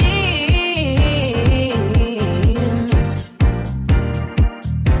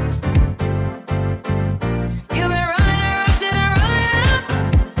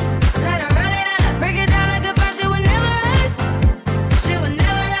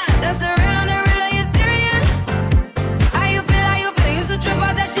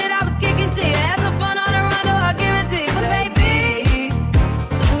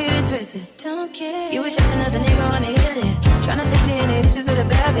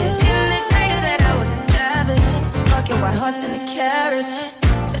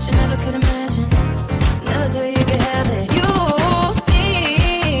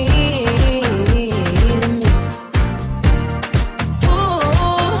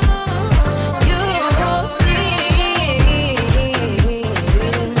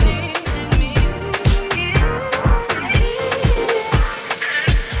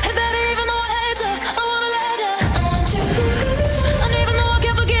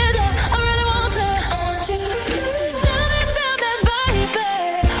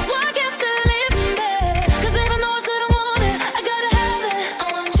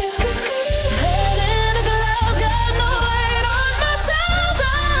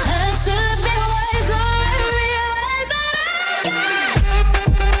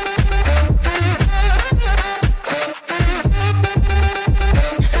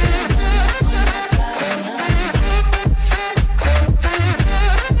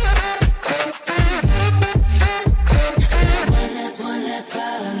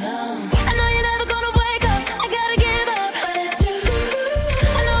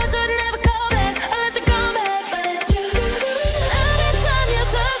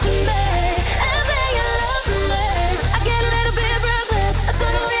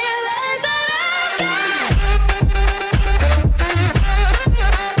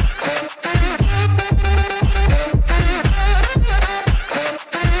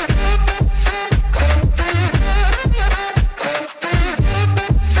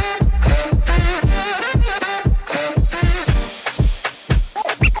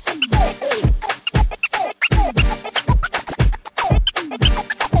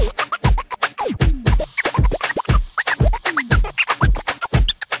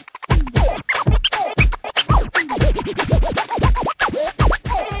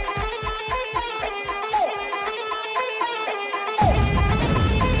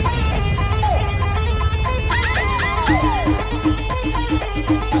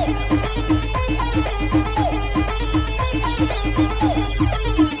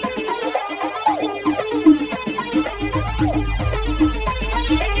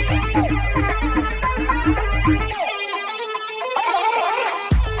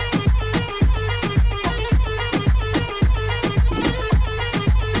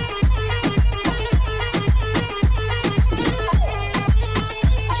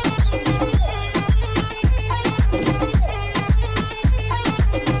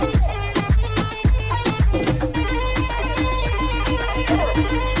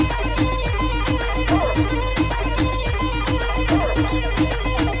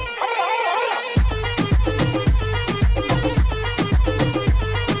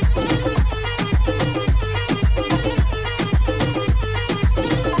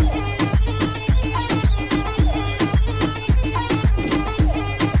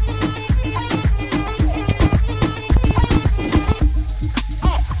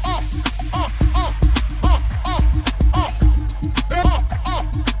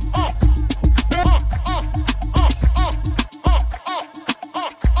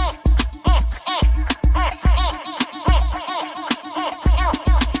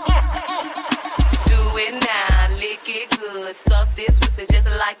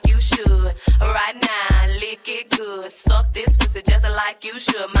like you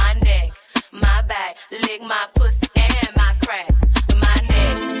should. My neck, my back, lick my pussy and my crack. My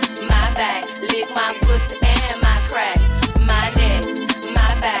neck, my back, lick my pussy and my crack. My neck,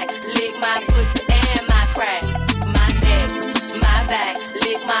 my back, lick my pussy and my crack. My neck, my back,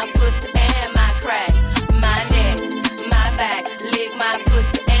 lick my pussy and my crack. My neck, my back, lick my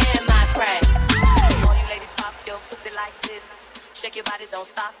pussy and my crack. All you ladies pop your pussy like this. Shake your body, don't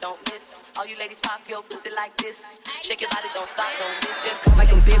stop, don't miss. All you ladies pop your pussy like this. Shake your body, don't stop, don't miss. Just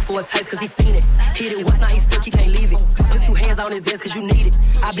like I'm big for a taste cause he fiendin'. Hit it once, now he stuck, he can't leave it. Put 2 hands on his ass cause you need it.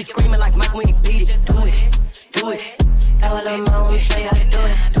 I be screaming like Mike when he beat it. Do it, do it. That what I'm on, let me show you how to do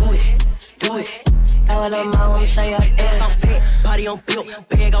it. Do it, do it. That what I'm on, let me show you how to do it. Ass on fat, body on built.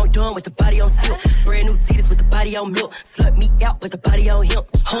 Bag on done with the body on silk. Brand new titties with the body on milk. Slut me out with the body on him.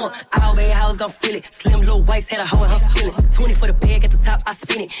 All bad hoes gon' feel it. Slim little waist had a hoe in her feelings. 20 for the bag at the top, I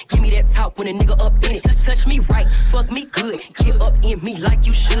spin it. Give me that top when a nigga up in it. Touch me right, fuck me good. Get up in me like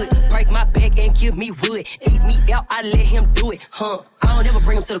you should. Break my back and give me wood. Eat me out, I let him do it. I don't ever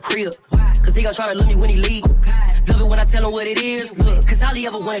bring him to the crib. Cause he gon' try to love me when he leave. Love it when I tell him what it is. Cause all he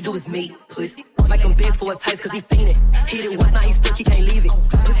ever wanna do is me. Pussy. Like I'm big for a taste cause he fiendin'. Hit it once, now he stuck, he can't leave it.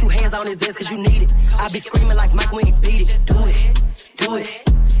 Put 2 hands on his ass cause you need it. I be screaming like Mike when he beat it. Do it, do it.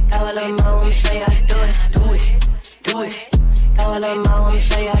 That what I'm on, let me show you how to do it. Do it, do it. That what I'm on, let me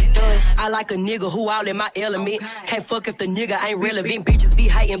show you how to do it. I like a nigga who all in my element. Can't fuck if the nigga ain't relevant. Bitches be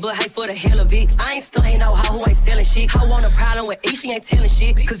hating, but hate for the hell of it. I ain't stunning no hoe who ain't selling shit. Hoe want a problem with E, she ain't telling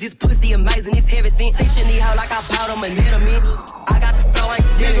shit. Cause this pussy amazing, it's heavy scent. Station need hoe like I bought him a little mint. I got the flow, I ain't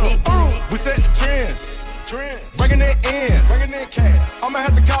stealing it. We set the trends. Bringing it in, cash. I'ma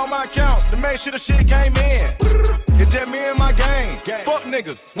have to call my account to make sure the shit came in. It's just me and my gang. Fuck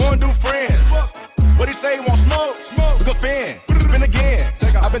niggas, wanna do friends. What he say, he want smoke? We gon' spin again.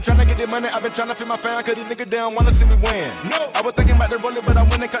 I've been tryna get this money, I've been tryna feed my fan, cause these niggas down wanna see me win. I was thinking about the rolling, but I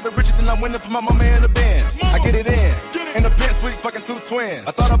went and cut the riches, then I went and put my mama in the Benz. I get it in the pit suite, fucking 2 twins.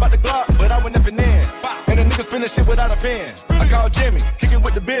 I thought about the Glock, but I went nothing in. And the niggas spinning shit without a pen. I called Jimmy, kick it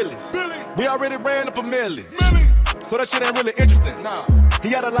with the Billies. We already ran up a milli. So that shit ain't really interesting. Nah. He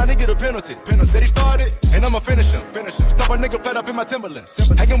had a line, he get a penalty. Said he started, and I'ma finish him. Stop a nigga flat up in my Timberlands.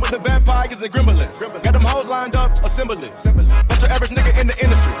 Hanging with the vampires and gremlins. Got them hoes lined up, assembly. Bunch of average nigga in the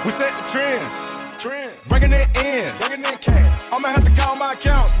industry. We set the trends. Bringing it in, cash. I'ma have to call my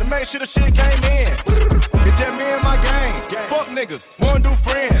account to make sure the shit came in. It's just me and my gang. Fuck niggas, wanna do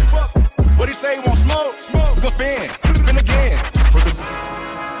friends. What he say, he want smoke? We gon' spin again.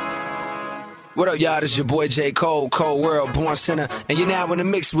 What up, y'all? This is your boy J. Cole, Cold World, Born Center, and you're now in the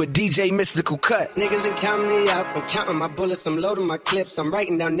mix with DJ Mystical Cut. Niggas been counting me out, I'm counting my bullets, I'm loading my clips, I'm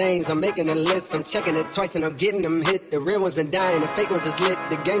writing down names, I'm making a list, I'm checking it twice and I'm getting them hit. The real ones been dying, the fake ones is lit,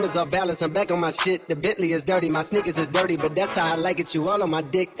 the game is off balance, I'm back on my shit. The Bentley is dirty, my sneakers is dirty, but that's how I like it, you all on my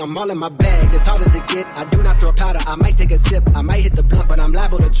dick, I'm all in my bag, as hard as it get. I do not store powder, I might take a sip, I might hit the blunt, but I'm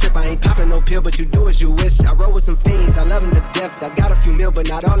liable to trip. I ain't popping no pill, but you do as you wish. I roll with some fiends, I love them to death, I got a few mil, but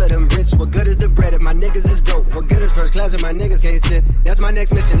not all of them rich. What good is the bread if my niggas is broke? What good is first class if my niggas can't sit? That's my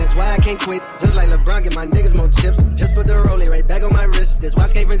next mission, that's why I can't quit. Just like LeBron, get my niggas more chips. Just put the rollie right back on my wrist. This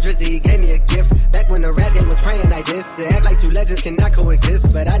watch came from Drizzy, he gave me a gift. Back when the rap game was praying like this. They act like 2 legends cannot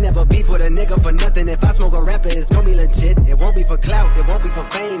coexist. But I never beef with a nigga for nothing. If I smoke a rapper, it's gonna be legit. It won't be for clout, it won't be for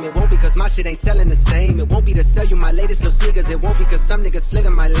fame. It won't be cause my shit ain't selling the same. It won't be to sell you my latest little sneakers. It won't be cause some niggas slid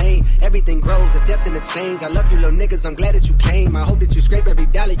in my lane. Everything grows, it's destined to change. I love you little niggas, I'm glad that you came. I hope that you scrape every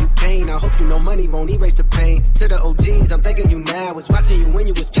dollar you gain. I hope you know money won't erase the pain. To the OGs, I'm thanking you now. Was watching you when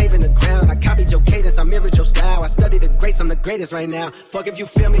you was paving the ground. I copied your cadence, I mirrored your style. I studied the greats, I'm the greatest right now. Fuck if you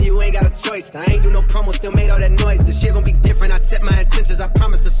feel me, you ain't got a choice. I ain't do no promo, still made all that noise. The shit gon' be different, I set my intentions. I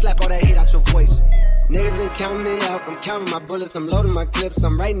promise to slap all that hate out your voice. Niggas been counting me out, I'm counting my bullets, I'm loading my clips,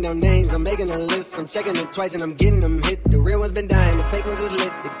 I'm writing down names, I'm making a list, I'm checking it twice and I'm getting them hit. The real ones been dying, the fake ones is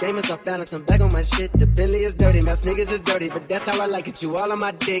lit, the game is off balance, I'm back on my shit. The Bentley is dirty, my sneakers is dirty, but that's how I like it, you all on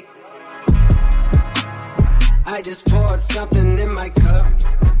my dick. I just poured something in my cup.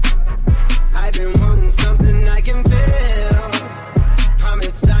 I've been wanting something I can feel.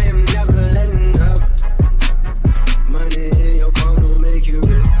 Promise I am never letting up. Money in your palm will make you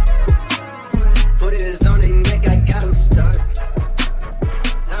rich. Put it on their neck, I got them stuck.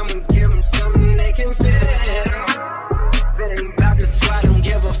 I'ma give them something they can feel. If it ain't about this, so I don't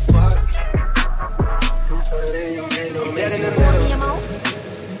give a fuck. Dead in the middle.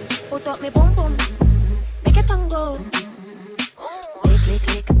 Put up me boom boom. Make a tango. Click, click,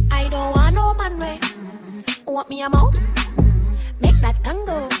 click. I don't want no man way. Want me a mouth? Make that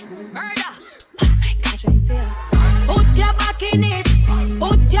tango. Murder. But my gosh, I'm here. Put your back in it.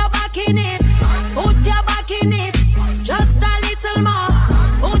 Put your back in it. Put your back in it. Just a little more.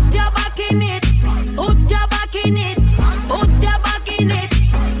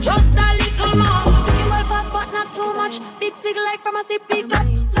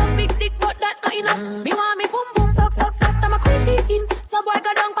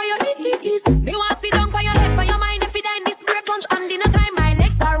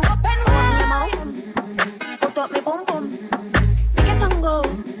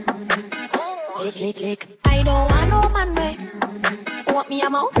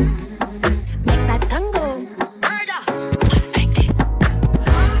 tango. Make that tango.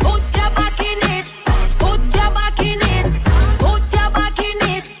 Put your back in it. Put your back in it. Put your back in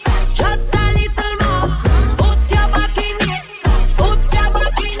it. Just a little more. Put your back in it. Put your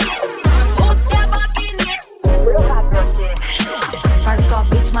back in it. Put your back in it. First off,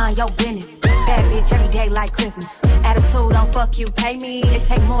 bitch, mind your business. Bad bitch every day like Christmas. Attitude don't fuck you, pay me. It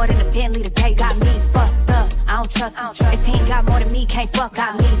take more than a Bentley today. Got me fucked up. I don't trust him. If he ain't got more than me, can't fuck.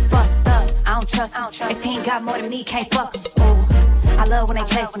 Got me fucked up. I don't trust him. If he ain't got more than me, can't fuck him. Ooh, I love when they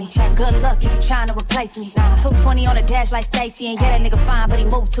chase me. Good luck if you tryna replace me. 220 on the dash like Stacy. And yeah, that nigga fine, but he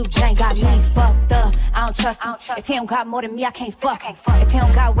moved too jank. Got me fucked up. I don't trust him. If he don't got more than me, I can't fuck him. If he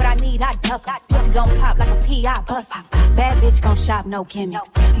don't got what I need, I duck him. Pussy gon' pop like a pea, I bust him. Bad bitch gon' shop, no gimmicks.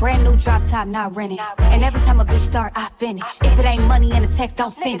 Brand new drop top, not renting. And every time a bitch start, I finish. If it ain't money in the text,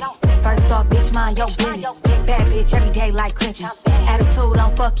 don't send it. First off, bitch, mind your business. Bad bitch every day like Christmas. Attitude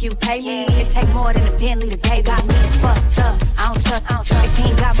don't fuck you, pay me. It take more than a Bentley today. Got me fucked up. I don't trust him. If he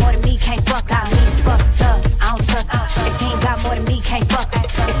ain't got more than me, can't fuck. Got me fucked up. I don't trust him. If he ain't got more than me, can't fuck.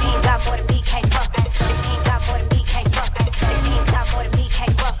 If he ain't got more than me, can't fuck. If he ain't got more than me, can't fuck. If he ain't got more than me,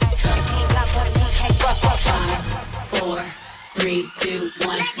 can't fuck. If he ain't got more than me, can't fuck. 5, 4, 3, 2,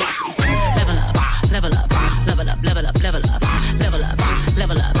 1. Level up, level up, level up, level up, level up, level up,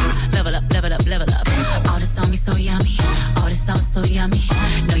 level up, level up, level up, level up. All this on me so yummy, all this sauce so yummy.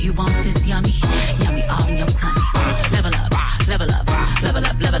 No, you want this yummy, yummy all in your tummy. Level up, level up, level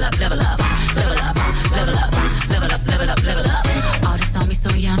up, level up, level up, level up, level up, level up, level up, level up. All this on me so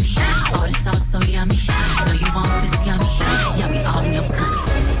yummy, all this sauce so yummy. No, you want this yummy, yummy all in your tummy.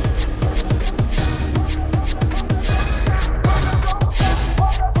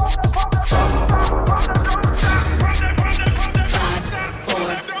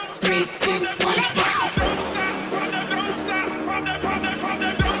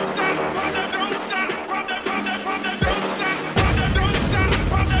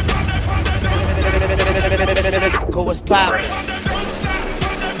 Mystical, what's poppin'?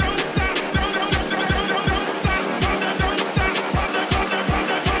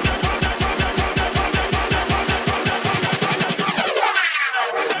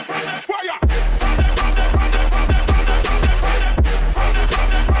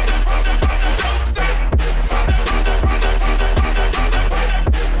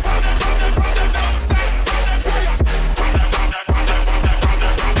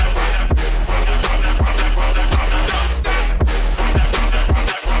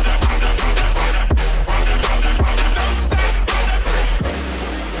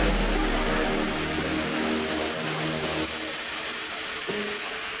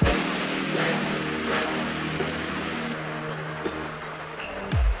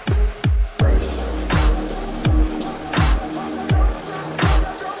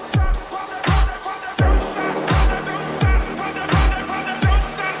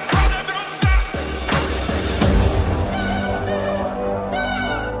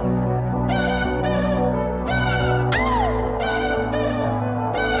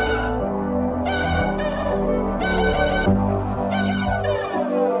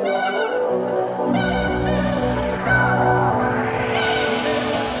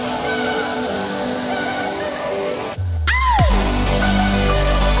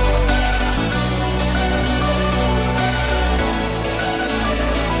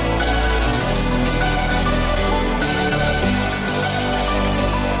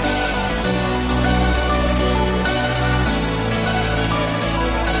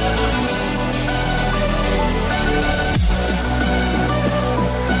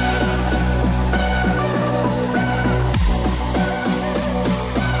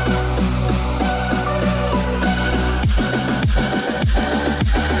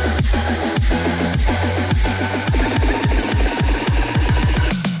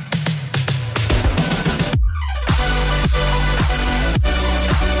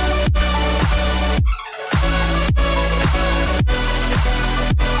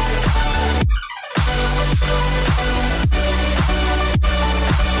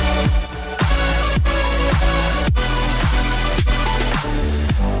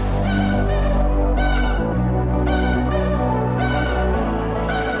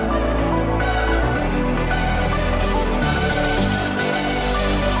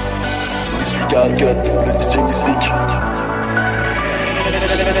 Cut, le DJ Mystique.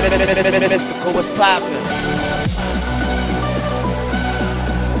 Mystical, what's poppin'?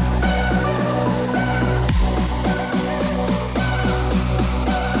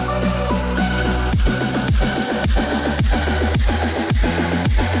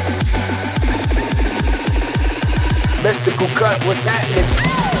 Mystical Cut, what's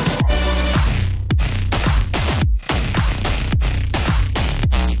happening?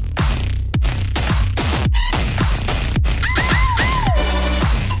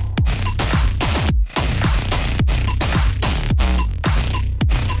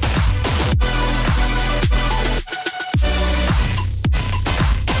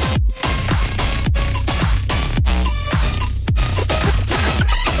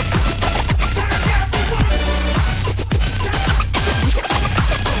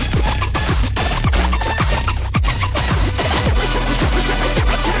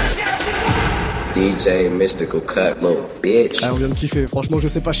 DJ Mystical Cut, little bitch. On vient de kiffer. Franchement, je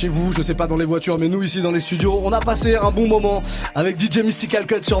sais pas chez vous, je sais pas dans les voitures, mais nous ici dans les studios, on a passé un bon moment avec DJ Mystical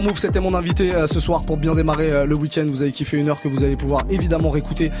Cut sur Move. C'était mon invité ce soir pour bien démarrer le week-end. Vous avez kiffé une heure que vous allez pouvoir évidemment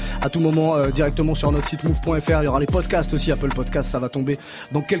réécouter à tout moment directement sur notre site move.fr. Il y aura les podcasts aussi, Apple Podcasts, ça va tomber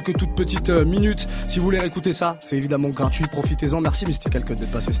dans quelques toutes petites minutes. Si vous voulez réécouter ça, c'est évidemment gratuit. Profitez-en. Merci Mystical Cut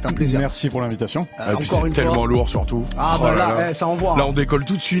d'être passé. C'était un plaisir. Merci pour l'invitation. Encore une tellement fois. Lourd surtout. Ah bah là, ça envoie. Là on décolle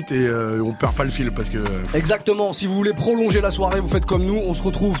tout de suite et on perd pas le fil parce que. Exactement. Si vous voulez prolonger la soirée, vous faites comme nous. On se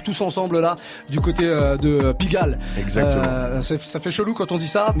retrouve tous ensemble là du côté de Pigalle. Exactement. Ça fait chelou quand on dit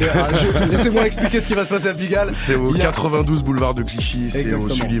ça, mais laissez-moi expliquer ce qui va se passer à Pigalle. C'est au 92 boulevard de Clichy. C'est au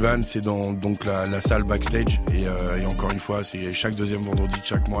Sullivan. C'est dans donc la salle backstage et encore une fois, c'est chaque deuxième vendredi de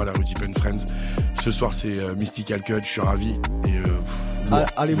chaque mois à la rue Deep & Friends. Ce soir, c'est Mystical Cut. Je suis ravi et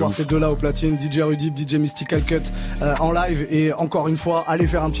allez voir ces deux-là au platine, DJ Rudip, DJ Mystical Cut en live. Et encore une fois, allez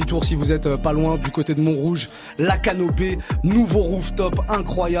faire un petit tour si vous êtes pas loin du côté de Montrouge. La Canopée, nouveau rooftop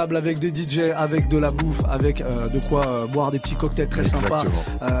incroyable avec des DJ, avec de la bouffe, avec de quoi boire des petits cocktails très sympas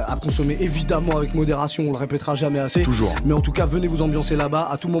à consommer évidemment avec modération, on le répétera jamais assez. Toujours. Mais en tout cas, venez vous ambiancer là-bas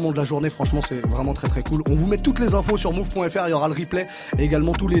à tout moment de la journée. Franchement, c'est vraiment très très cool. On vous met toutes les infos sur move.fr, il y aura le replay et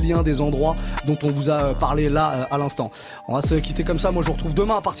également tous les liens des endroits dont on vous a parlé là à l'instant. On va se quitter comme ça. Moi, je vous retrouve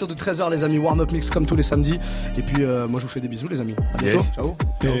demain à partir de 13h les amis, warm-up mix comme tous les samedis. Et puis moi je vous fais des bisous les amis. À bientôt. Ciao.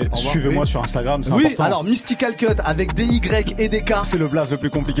 Et suivez-moi sur Instagram, c'est important. Alors Mystical Cut avec des Y et des K. C'est le blaze le plus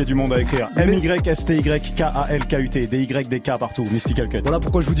compliqué du monde à écrire. MYSTYKALKUT, des Y, des K partout. Mystical Cut. Voilà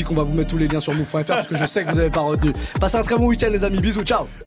pourquoi je vous dis qu'on va vous mettre tous les liens sur move.fr parce que je sais que vous avez pas retenu. Passez un très bon week-end les amis. Bisous, ciao.